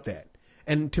to one up that.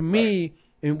 And to me,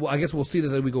 and I guess we'll see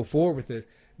this as we go forward with this,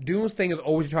 Doom's thing is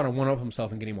always trying to one up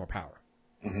himself and getting more power.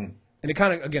 Mm-hmm. And it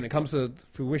kind of, again, it comes to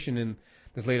fruition in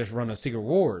this latest run of Secret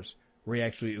Wars, where he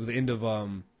actually, at the end of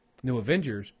New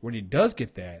Avengers, where he does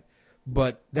get that.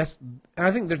 But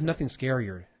I think there's nothing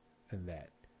scarier than that.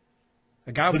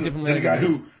 A guy with different... a guy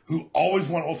who always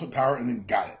wanted ultimate power and then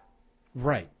got it.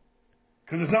 Right.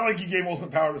 Because it's not like you gave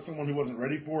ultimate power to someone who wasn't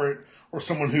ready for it, or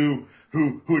someone who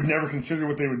had never considered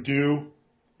what they would do.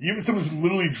 You give someone who's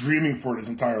literally dreaming for it his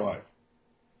entire life.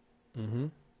 Mm-hmm.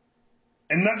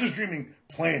 And not just dreaming,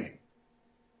 planning.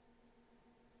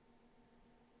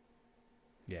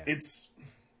 Yeah.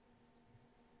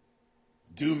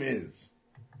 Doom is.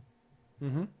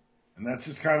 Mm-hmm. And that's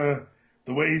just kind of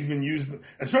the way he's been used,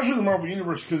 especially in the Marvel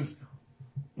Universe, because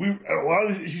a lot of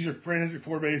these issues are Fantastic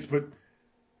Four based, but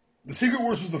the Secret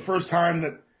Wars was the first time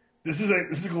that this is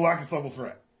a Galactus level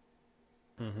threat.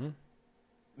 Mm-hmm.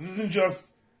 This isn't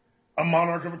just a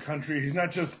monarch of a country. He's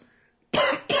not just,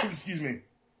 excuse me,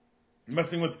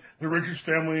 messing with the Richards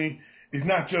family. He's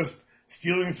not just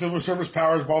stealing Silver Surfer's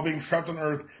powers while being trapped on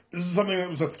Earth. This is something that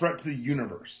was a threat to the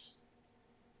universe.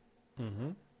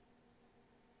 Mm-hmm.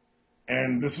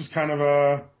 And this was kind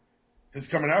of his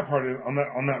coming out party on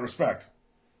that respect.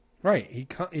 Right.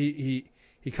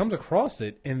 He comes across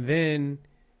it, and then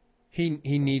he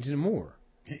needs it more.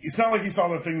 It's not like he saw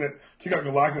the thing that took out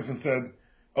Galactus and said,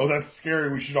 "Oh, that's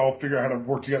scary. We should all figure out how to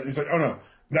work together." He's like, "Oh no,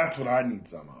 that's what I need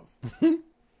some of."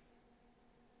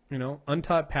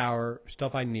 Untaught power,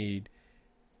 stuff I need.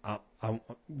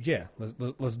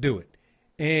 Let's do it.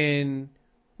 And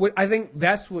what I think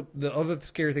that's what the other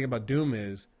scary thing about Doom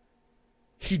is.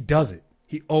 He does it.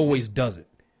 He always does it.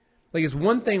 Like, it's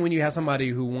one thing when you have somebody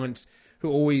who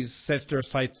always sets their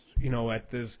sights, at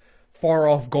this far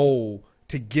off goal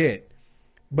to get,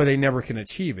 but they never can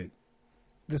achieve it.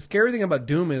 The scary thing about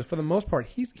Doom is, for the most part,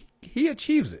 he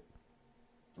achieves it.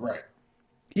 Right.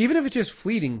 Even if it's just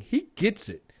fleeting, he gets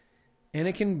it, and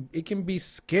it can be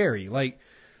scary. Like,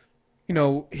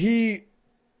 excuse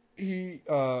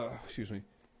me.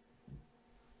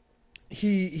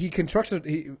 He constructs one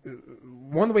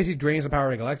of the ways he drains the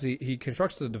power of the Galactus, he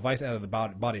constructs the device out of the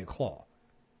body of Claw.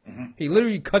 Mm-hmm. He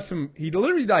literally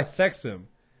dissects him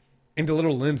into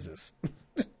little lenses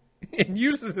and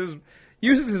uses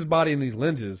his body in these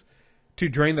lenses to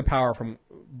drain the power from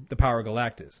the power of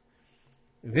Galactus.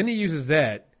 Then he uses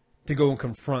that to go and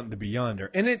confront the Beyonder.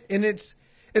 And it's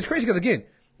crazy because, again,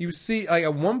 you see, like,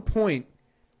 at one point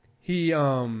he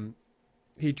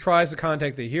tries to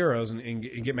contact the heroes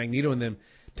and get Magneto and them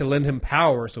to lend him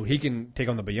power so he can take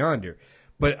on the Beyonder.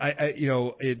 But I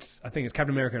think it's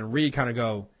Captain America and Reed kind of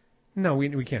go, no,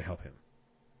 we can't help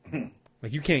him.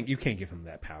 Like, you can't give him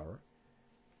that power,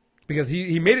 because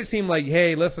he made it seem like,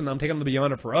 hey, listen, I'm taking on the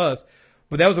Beyonder for us.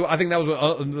 But that was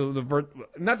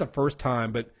not the first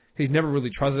time, but he's never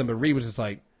really trusted him. But Reed was just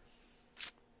like,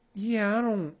 yeah, I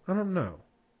don't know,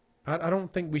 I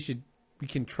don't think we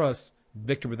can trust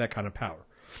Victor with that kind of power.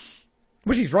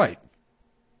 Which he's right.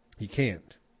 He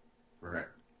can't. Right.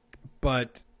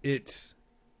 But it's...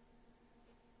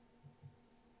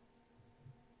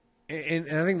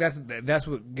 And I think that's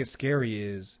what gets scary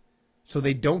is... So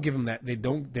they don't give him that... They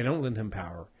don't lend him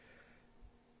power.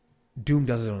 Doom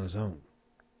does it on his own.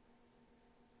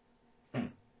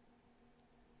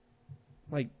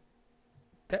 Like,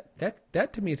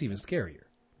 that to me is even scarier.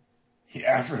 He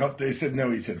asked for help. They said no.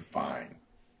 He said, fine.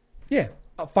 Yeah.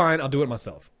 Fine, I'll do it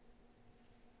myself.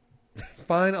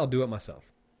 Fine, I'll do it myself.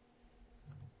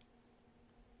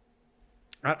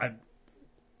 And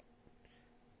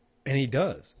he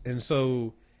does. And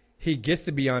so he gets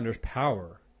the Beyonder's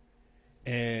power.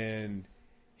 And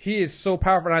he is so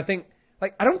powerful. And I think,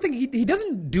 I don't think he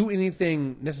doesn't do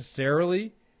anything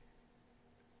necessarily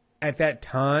at that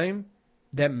time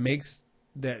that makes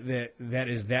that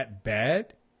is that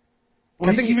bad.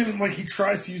 Well, he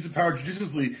tries to use the power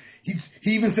judiciously. He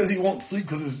even says he won't sleep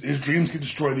because his dreams could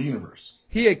destroy the universe.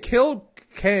 He had killed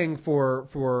Kang for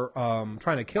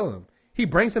trying to kill him. He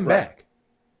brings him back.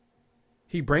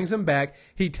 He brings him back.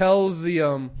 He tells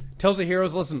the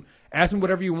heroes, listen, ask me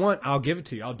whatever you want. I'll give it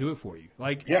to you. I'll do it for you.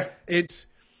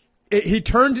 He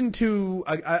turned into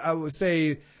I would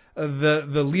say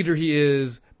the leader he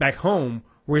is back home.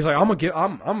 Where he's like, I'm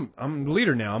the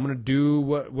leader now. I'm gonna do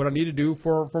what I need to do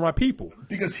for my people.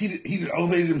 Because he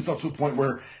elevated himself to a point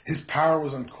where his power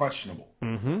was unquestionable.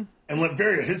 Mm-hmm. And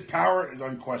Latveria, his power is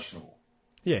unquestionable.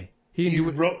 Yeah,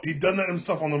 he'd done that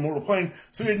himself on the mortal plane.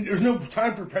 So there's no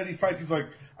time for petty fights. He's like,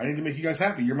 I need to make you guys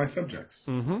happy. You're my subjects.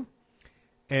 Mm-hmm.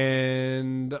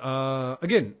 And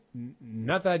again,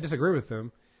 not that I disagree with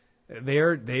them.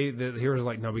 The heroes are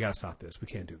like, no, we gotta stop this. We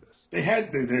can't do this. They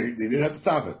did have to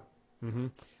stop it. Mm-hmm.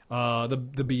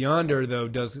 The Beyonder though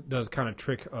does kind of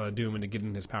trick Doom into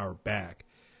getting his power back.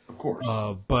 Of course.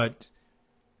 But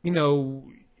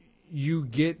you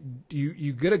get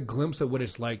a glimpse of what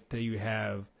it's like that you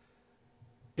have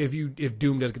if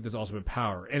Doom does get this ultimate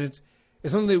power, and it's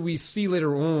something that we see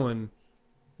later on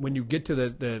when you get to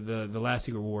the last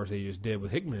Secret Wars that you just did with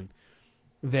Hickman,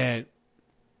 that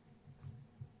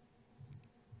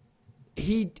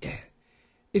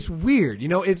it's weird.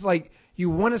 It's like. You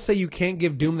want to say you can't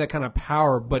give Doom that kind of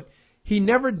power, but he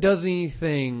never does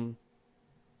anything,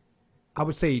 I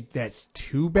would say, that's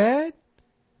too bad,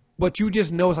 but you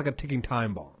just know it's like a ticking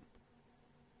time bomb.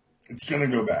 It's going to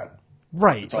go bad.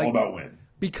 Right. It's all about when.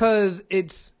 Because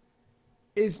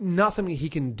is not something he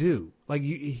can do. Like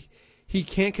he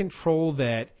can't control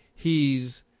that.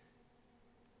 He's,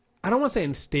 I don't want to say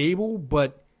unstable,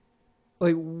 but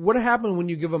like what happened when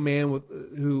you give a man with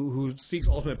who seeks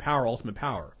ultimate power?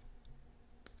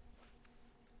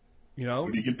 You know,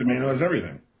 But you get the man who has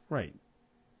everything. right?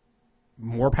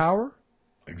 More power.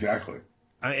 Exactly.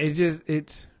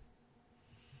 It's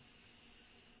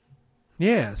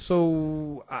yeah.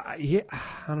 So I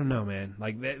don't know, man.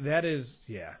 Like that is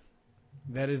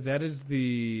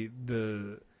the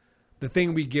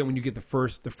thing we get when you get the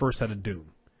first set of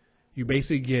Doom. You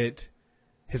basically get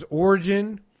his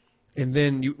origin, and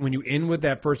then when you end with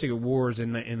that first Secret Wars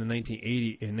in the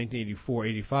 1984,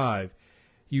 85,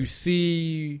 you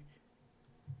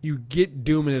get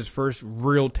Doom in his first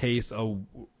real taste of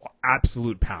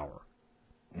absolute power.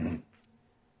 Mm-hmm.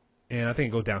 And I think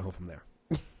it goes downhill from there.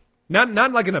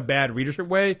 Not like in a bad readership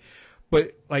way,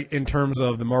 but like in terms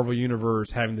of the Marvel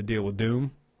Universe having to deal with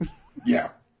Doom.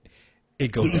 Yeah.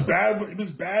 It goes bad. It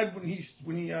was bad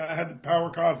when he had the power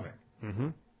cosmic. Mm-hmm.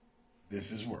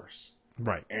 This is worse.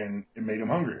 Right. And it made him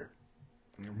hungrier.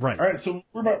 Right. All right, so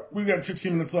we've got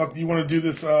 15 minutes left. Do you want to do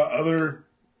this other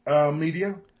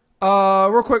media?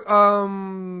 Real quick,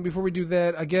 before we do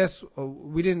that, I guess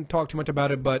we didn't talk too much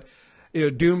about it, but you know,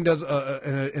 Doom does,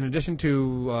 in addition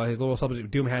to his little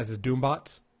substitute, Doom has his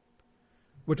Doombots,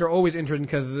 which are always interesting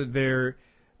because they're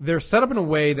set up in a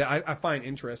way that I find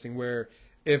interesting. Where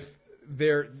if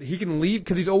he can leave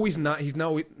because he's not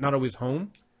always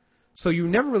home, so you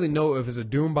never really know if it's a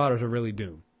Doombot or it's a really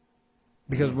Doom,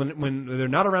 because when they're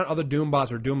not around other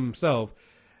Doombots or Doom himself,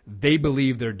 they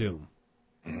believe they're Doom.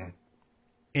 Mm-hmm.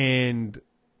 And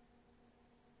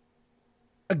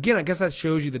again, I guess that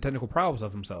shows you the technical prowess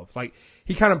of himself. Like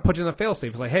he kind of puts in a failsafe.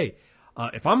 It's like, hey,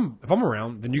 if I'm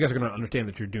around, then you guys are going to understand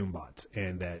that you're Doombots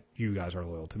and that you guys are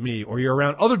loyal to me. Or you're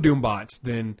around other Doombots,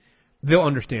 then they'll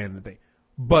understand that they.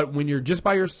 But when you're just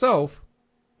by yourself,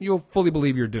 you'll fully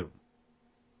believe you're Doom.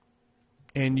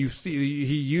 And you see,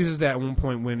 he uses that at one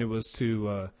point when it was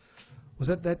to was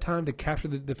that time to capture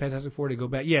the Fantastic Four to go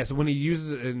back? Yeah. So when he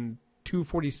uses it in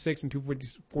 246 and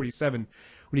 247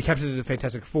 when he captures the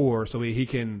Fantastic Four so he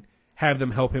can have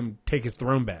them help him take his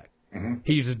throne back. Mm-hmm.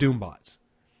 He uses Doombots,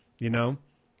 you know?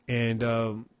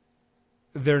 And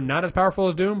they're not as powerful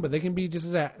as Doom, but they can be just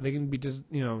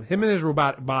you know, him and his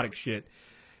robotic shit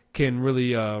can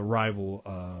really rival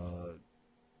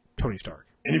Tony Stark.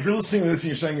 And if you're listening to this and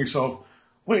you're saying to yourself,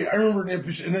 wait, I remember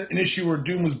an issue where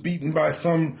Doom was beaten by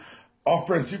some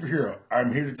off-brand superhero.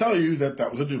 I'm here to tell you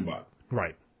that was a Doombot.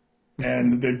 Right.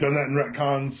 And they've done that in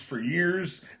retcons for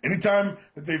years. Anytime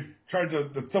that they've tried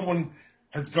that someone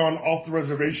has gone off the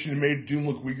reservation and made Doom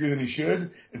look weaker than he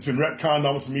should, it's been retconned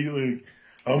almost immediately.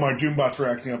 Oh, my Doombots are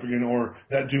acting up again, or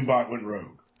that Doombot went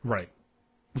rogue. Right.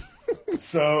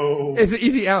 So it's an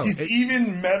easy out. He's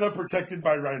even meta protected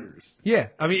by writers. Yeah,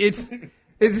 I mean it's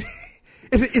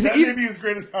that may be his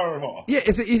greatest power of all. Yeah,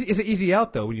 it's an easy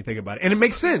out though when you think about it, and it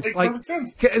makes sense. It makes like perfect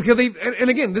sense. Because and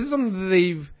again, this is something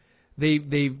that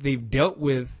they've dealt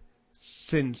with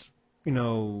since, you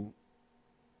know,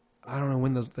 I don't know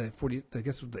when the 40. I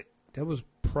guess that was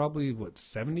probably what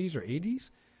 70s or 80s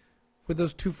with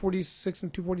those 246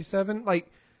 and 247.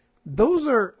 Like those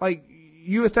are like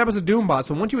you establish a Doombot.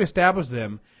 So once you establish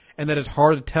them, and that it's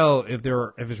hard to tell if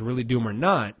it's really Doom or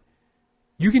not,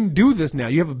 you can do this now.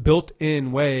 You have a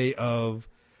built-in way of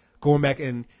going back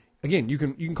and again, you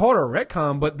can call it a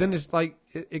retcon, but then it's like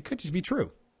it could just be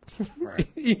true. Right.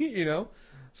 You know,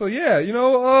 so yeah, you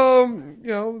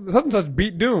know, such and such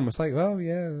beat Doom. It's like, well,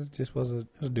 yeah, it just was a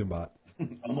Doombot.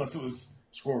 Unless it was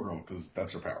Squirrel Girl, because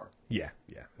that's her power. Yeah,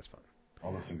 that's fine.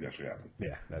 All those things actually happen.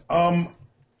 Yeah, that's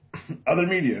other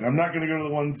media, and I'm not going to go to the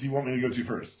ones you want me to go to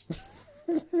first.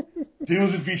 Doom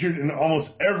has been featured in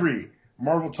almost every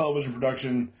Marvel television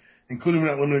production, including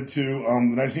but not limited to the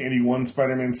 1981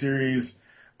 Spider-Man series,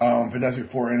 Fantastic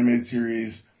Four animated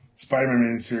series, Spider-Man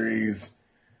animated series,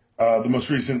 the most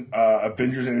recent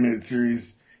Avengers animated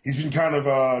series. He's been kind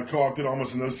of co-opted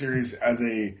almost in those series as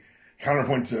a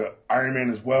counterpoint to Iron Man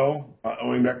as well,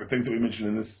 owing back to things that we mentioned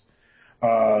in this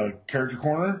character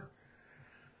corner.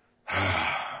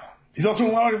 He's also in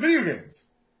a lot of video games.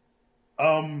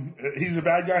 He's a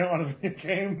bad guy in a lot of video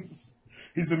games.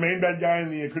 He's the main bad guy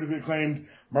in the critically acclaimed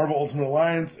Marvel Ultimate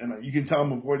Alliance, and you can tell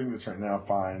I'm avoiding this right now.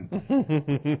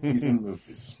 Fine. He's in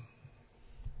movies.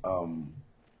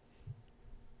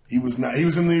 He was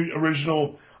in the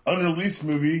original unreleased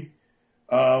movie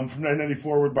from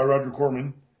 1994 by Roger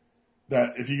Corman.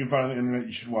 That if you can find it on the internet,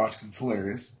 you should watch because it's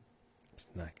hilarious. It's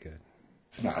not good.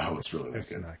 It's not. Oh, it's really it's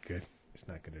good. not good. It's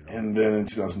not good at all. And then in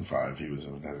 2005, he was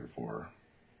in Fantastic Four.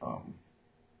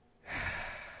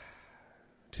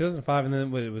 2005, and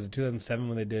then what, it was 2007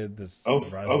 when they did this. Oh,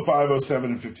 Rise. 05,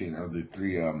 07, and 15 are the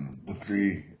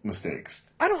three mistakes.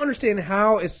 I don't understand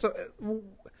how it's so.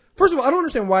 First of all, I don't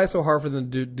understand why it's so hard for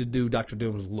them to do Doctor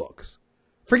Doom's looks.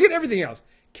 Forget everything else.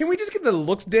 Can we just get the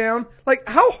looks down? Like,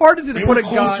 how hard is it to put a guy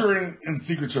closer in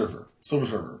Secret Surfer, Silver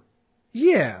Surfer?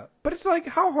 Yeah, but it's like,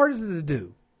 how hard is it to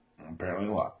do? Apparently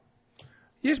a lot.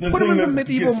 You just put him in some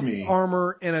medieval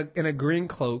armor and a green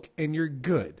cloak, and you're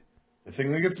good. The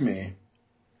thing that gets me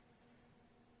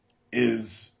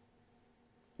is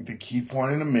they keep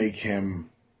wanting to make him.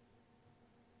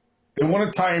 They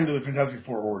want to tie him to the Fantastic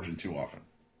Four origin too often.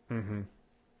 Mm-hmm.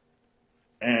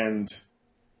 And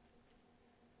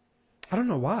I don't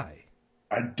know why.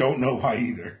 I don't know why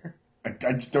either.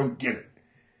 I just don't get it.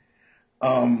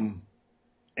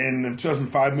 In the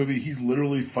 2005 movie, he's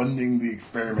literally funding the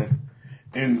experiment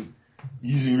and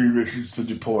using Reed Richards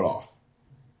to pull it off.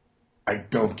 I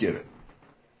don't get it.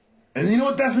 And you know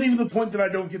what? That's not even the point that I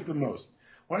don't get the most.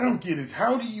 What I don't get is,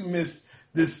 how do you miss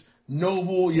this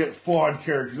noble yet flawed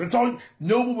character? That's all.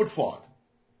 Noble but flawed.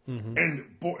 Mm-hmm.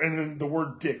 And then the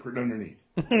word dick written underneath.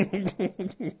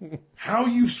 How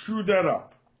you screwed that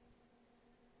up?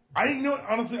 I didn't know.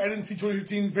 Honestly, I didn't see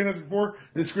 2015 Fantastic Four.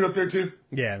 They screwed up there too?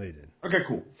 Yeah, they did. Okay,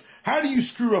 cool. How do you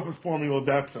screw up a formula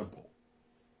that simple?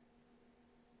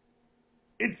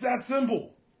 It's that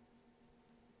simple.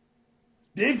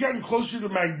 They've gotten closer to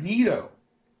Magneto.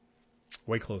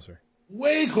 Way closer.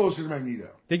 Way closer to Magneto.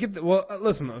 They get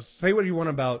listen. Say what you want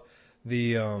about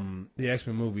the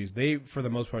X-Men movies. They, for the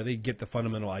most part, they get the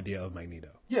fundamental idea of Magneto.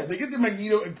 Yeah, they get the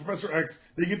Magneto and Professor X.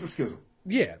 They get the schism.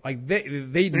 Yeah, like they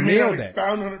may nailed not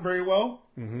expound on it very well,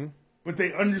 but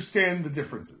they understand the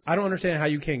differences. I don't understand how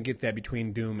you can't get that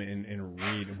between Doom and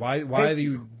Reed. Why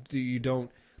do you don't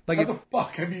like? How the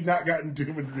fuck have you not gotten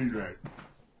Doom and Reed right?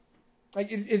 Like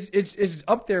it's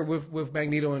up there with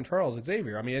Magneto and Charles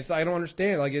Xavier. I mean, I don't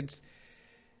understand. Like it's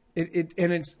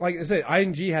like I said,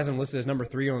 ING has him listed as number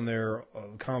 3 on their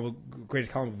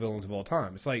greatest comic book villains of all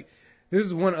time. It's like, this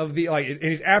is one of the, like, and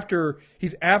he's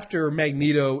after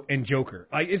Magneto and Joker.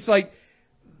 Like, it's like,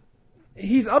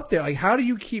 he's up there. Like, how do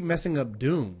you keep messing up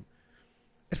Doom?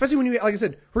 Especially when you, like I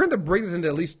said, we're going to break this into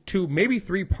at least 2, maybe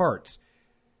 3 parts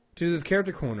to this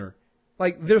character corner.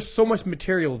 Like, there's so much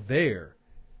material there.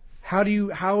 How do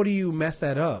you mess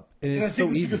that up? And it's so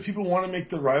easy because people want to make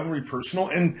the rivalry personal,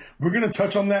 and we're going to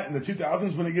touch on that in the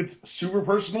 2000s when it gets super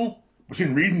personal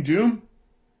between Reed and Doom.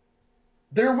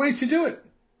 There are ways to do it.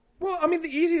 Well, I mean, the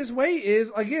easiest way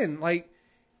is, again, like,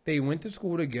 they went to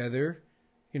school together.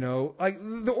 You know, like,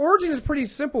 the origin is pretty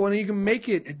simple, and you can make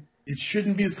it. It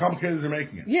shouldn't be as complicated as they're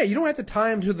making it. Yeah, you don't have to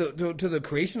tie him to the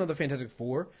creation of the Fantastic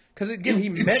Four, because again,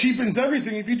 it cheapens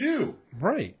everything if you do.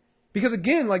 Right, because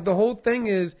again, like, the whole thing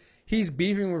is he's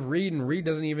beefing with Reed, and Reed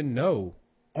doesn't even know.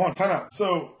 Hold on, time out.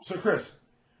 So Chris,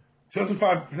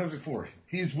 2005 Fantastic Four.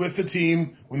 He's with the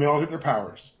team when they all get their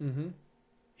powers. Mm-hmm.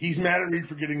 He's mad at Reed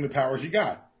for getting the powers he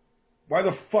got. Why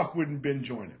the fuck wouldn't Ben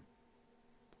join him?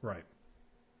 Right.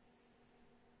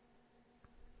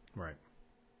 Right.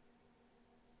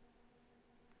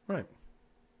 Right.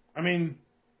 I mean,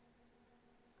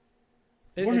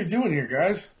 what are we doing here,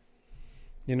 guys?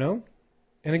 You know?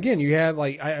 And again, you have,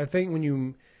 like, I think when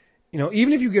you know,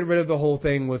 even if you get rid of the whole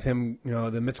thing with him, you know,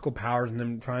 the mystical powers and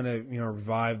them trying to, you know,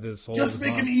 revive the soul. Just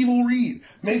make an evil Reed.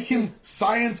 Make him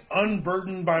science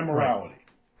unburdened by morality. Right.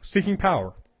 Seeking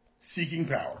power. Seeking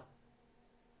power.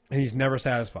 And he's never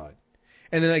satisfied.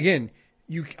 And then again,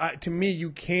 to me, you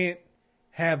can't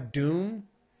have Doom.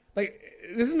 Like,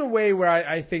 this is in a way where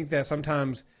I think that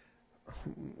sometimes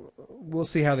we'll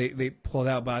see how they pull it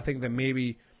out, but I think that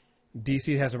maybe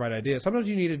DC has the right idea. Sometimes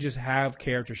you need to just have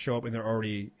characters show up and they're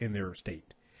already in their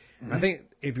state. Mm-hmm. I think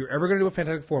if you're ever going to do a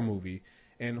Fantastic Four movie,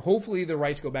 and hopefully the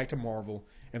rights go back to Marvel,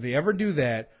 if they ever do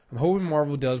that, I'm hoping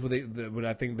Marvel does what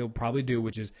I think they'll probably do,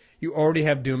 which is you already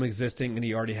have Doom existing and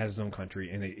he already has his own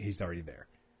country and he's already there.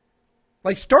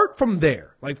 Like, start from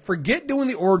there. Like, forget doing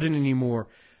the origin anymore.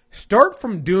 Start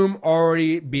from Doom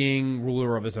already being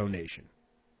ruler of his own nation.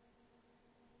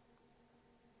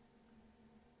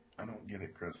 I don't get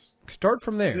it, Chris. Start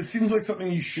from there. This seems like something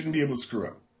you shouldn't be able to screw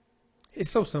up. It's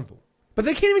so simple. But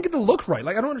they can't even get the look right.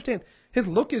 Like, I don't understand. His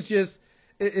look is just,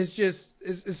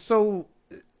 it's so...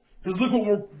 His look what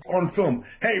we're on film.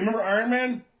 Hey, remember Iron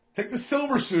Man? Take the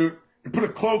silver suit and put a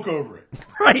cloak over it.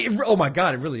 Right. Oh, my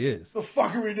God, it really is. The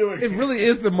fuck are we doing? It really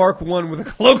is the Mark I with a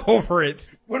cloak over it.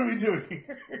 What are we doing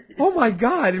here? Oh, my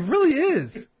God, it really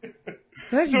is.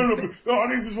 No, the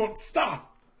audience just won't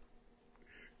stop.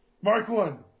 Mark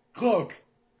I, cloak,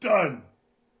 done.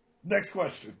 Next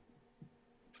question.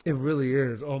 It really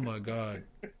is. Oh, my God.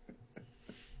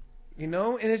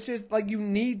 And it's just like you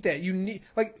need that. You need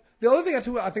like the other thing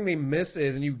I think they miss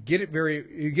is, and you get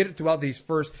it throughout these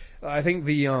first. I think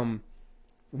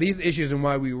these issues and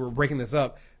why we were breaking this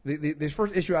up. This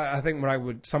first issue, I think, what I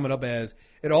would sum it up as,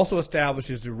 it also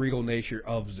establishes the regal nature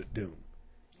of Doom.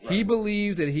 Right. He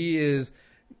believes that he is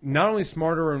not only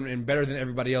smarter and better than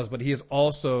everybody else, but he is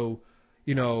also,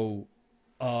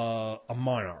 a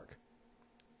monarch.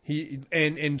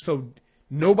 And so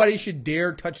nobody should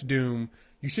dare touch Doom.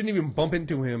 You shouldn't even bump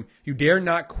into him. You dare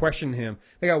not question him.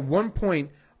 Like at one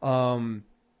point,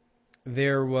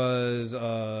 there was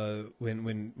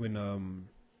when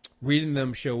reading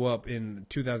them show up in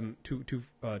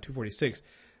 246,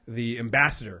 the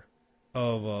ambassador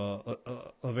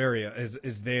of area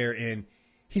is there, and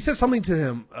he says something to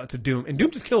him to Doom, and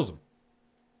Doom just kills him.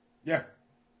 Yeah.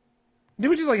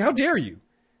 Doom is just like, how dare you?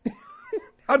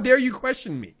 How dare you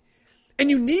question me? And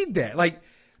you need that. Like,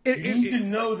 you need to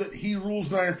know that he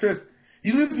rules Iron Fist.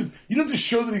 You don't have to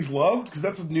show that he's loved, because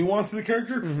that's a nuance of the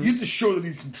character. Mm-hmm. You have to show that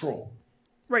he's controlled.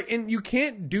 Right, and you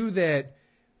can't do that.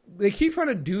 They keep trying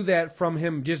to do that from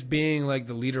him just being like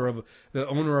the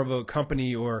owner of a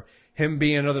company, or him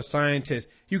being another scientist.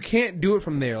 You can't do it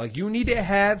from there. Like, you need to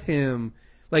have him,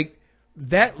 like,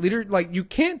 that leader. Like, you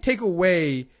can't take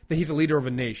away that he's a leader of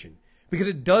a nation, because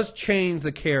it does change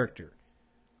the character.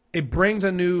 It brings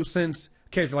a new sense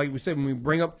character. Like we said, when we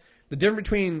bring up the difference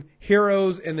between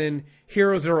heroes and then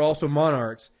heroes that are also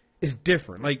monarchs is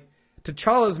different. Like,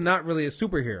 T'Challa is not really a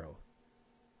superhero.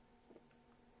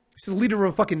 He's the leader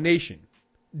of a fucking nation.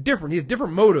 Different. He has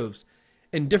different motives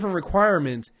and different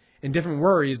requirements and different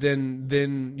worries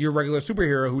than your regular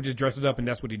superhero who just dresses up and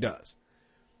that's what he does.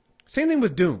 Same thing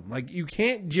with Doom. Like, you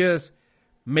can't just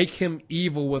make him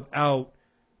evil without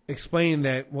explaining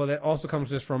that, well, that also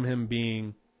comes just from him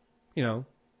being, the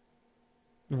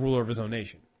ruler of his own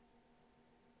nation.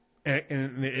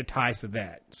 And it ties to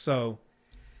that. So,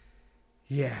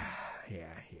 yeah.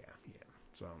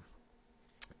 So,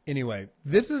 anyway,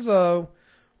 this is I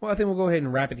think we'll go ahead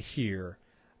and wrap it here.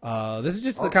 This is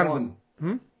just Part the kind one.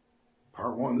 of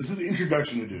Part one. This is the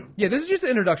introduction to Doom. Yeah, this is just the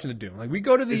introduction to Doom. Like, we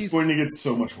go to these. It's going to get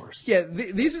so much worse. Yeah,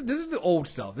 this is the old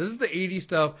stuff. This is the 80s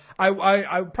stuff.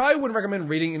 I probably wouldn't recommend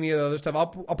reading any of the other stuff. I'll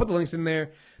put the links in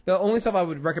there. The only stuff I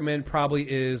would recommend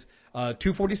probably is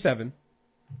 247.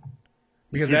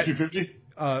 Because 250?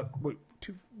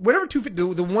 Whatever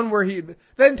 250, the one where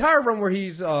the entire run where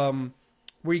he's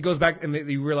where he goes back and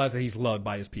they realize that he's loved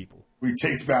by his people. Where he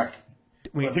takes back.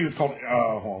 I think it's called.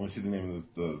 Hold on, let me see the name of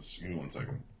this. Give me 1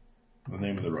 second. The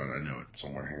name of the run, I know it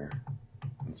somewhere here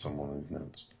in some one of these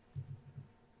notes.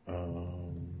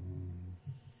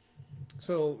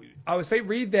 So I would say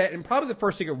read that and probably the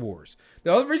first Secret Wars.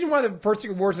 The other reason why the first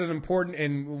Secret Wars is important,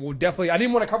 and we'll definitely, I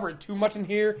didn't want to cover it too much in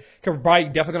here, because we're probably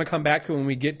definitely going to come back to when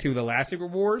we get to the last Secret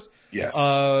Wars. Yes.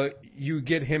 You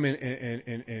get him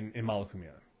in Malakuma.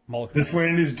 This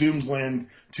land is Doom's land,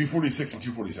 246 and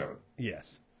 247.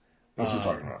 Yes. That's what we're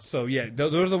talking about. So yeah,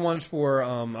 those are the ones for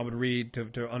I would read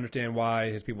to understand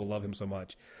why his people love him so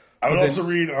much. I would also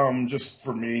read, just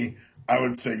for me, I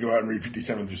would say go out and read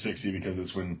 57 through 60, because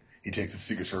it's when he takes the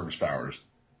Secret Service powers.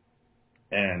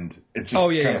 And it just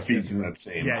kind of feeds into that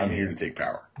same, I'm here to take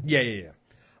power. Yeah.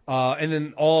 And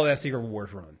then all of that Secret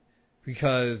Wars run.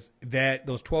 Because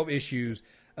those 12 issues,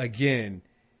 again,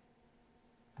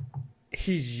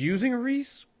 he's using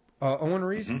Owen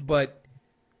Reese, but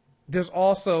there's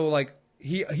also, like,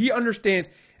 he understands,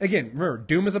 again, remember,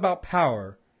 Doom is about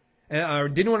power. And I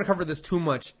didn't want to cover this too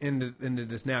much into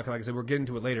this now, because like I said, we're getting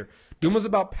to it later. Doom is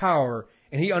about power,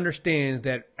 and he understands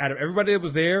that out of everybody that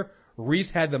was there,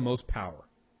 Reese had the most power.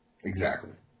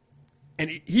 Exactly. And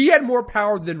he had more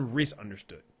power than Reese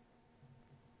understood.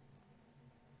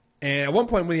 And at one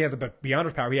point, when he has beyond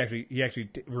his power, he actually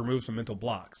removes some mental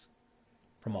blocks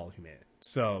from all humanity.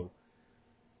 So,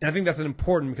 and I think that's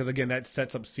important, because again, that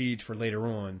sets up Siege for later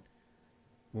on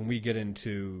when we get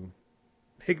into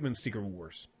Hickman's Secret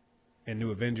Wars and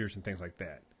New Avengers and things like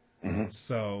that. Mm-hmm.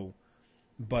 So,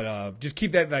 but just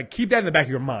keep that in the back of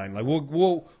your mind. Like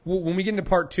we'll when we get into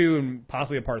part 2 and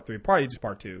possibly a part 3, probably just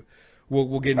part 2,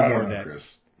 we'll get into more of that.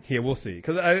 Chris. Yeah, we'll see.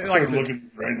 Because I'm looking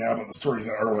right now about the stories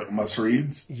that are like must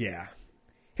reads. Yeah.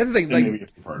 Here's the thing. Like,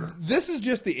 this is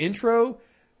just the intro.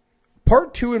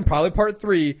 Part 2 and probably part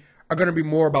 3 are going to be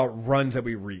more about runs that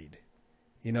we read.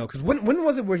 Because when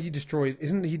was it where he destroys?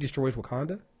 Isn't he destroys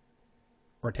Wakanda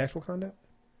or attacks Wakanda?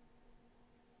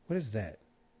 What is that?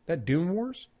 That Doom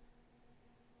Wars?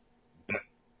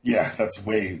 Yeah, that's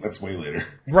way later.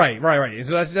 Right.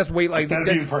 So that's way like that'd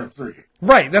be part 3.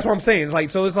 Right, that's what I'm saying.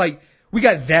 It's like we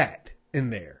got that in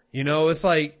there. It's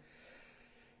like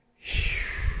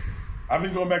I've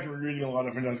been going back and rereading a lot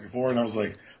of Fantastic Four, and I was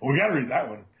like, well, we got to read that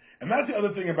one. And that's the other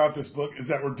thing about this book is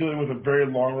that we're dealing with a very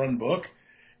long run book,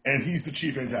 and he's the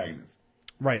chief antagonist.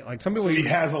 Right, like some people. So he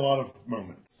has a lot of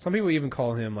moments. Some people even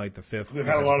call him like the fifth. They've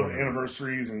had a lot of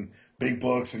anniversaries and big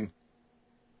books and.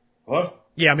 Hello?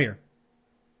 Yeah, I'm here.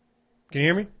 Can you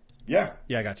hear me? Yeah.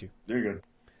 Yeah, I got you. There you go.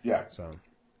 Yeah. So,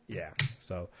 yeah.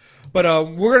 So, but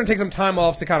we're gonna take some time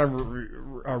off to kind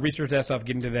of research that stuff,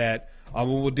 get into that. What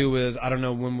we'll do is I don't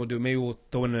know when we'll do. Maybe we'll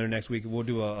throw it in there next week. We'll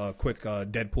do a quick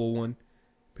Deadpool one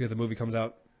because the movie comes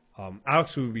out.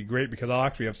 Actually, would be great because I'll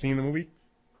actually have seen the movie.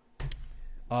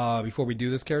 Before we do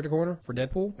this character corner for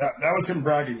Deadpool. That was him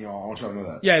bragging, y'all. I want you to know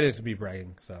that. Yeah, it is to be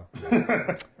bragging, so. Get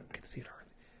to see it early.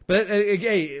 But,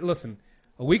 hey, listen,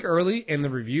 a week early, and the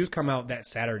reviews come out that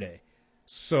Saturday.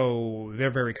 So, they're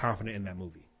very confident in that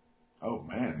movie. Oh,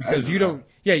 man. Because you don't,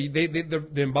 yeah,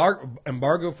 the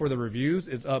embargo for the reviews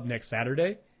is up next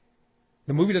Saturday.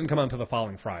 The movie doesn't come out until the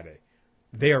following Friday.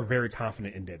 They are very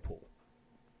confident in Deadpool.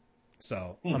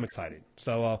 So, I'm excited.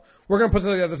 So, we're going to put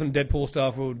together some Deadpool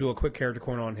stuff. We'll do a quick character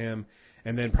corner on him.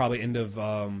 And then probably end of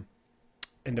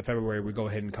February, we go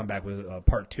ahead and come back with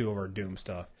part 2 of our Doom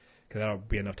stuff. Because that'll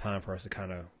be enough time for us to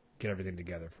kind of get everything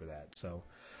together for that. So,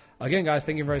 again, guys,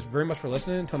 thank you very much for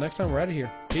listening. Until next time, we're out of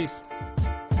here. Peace.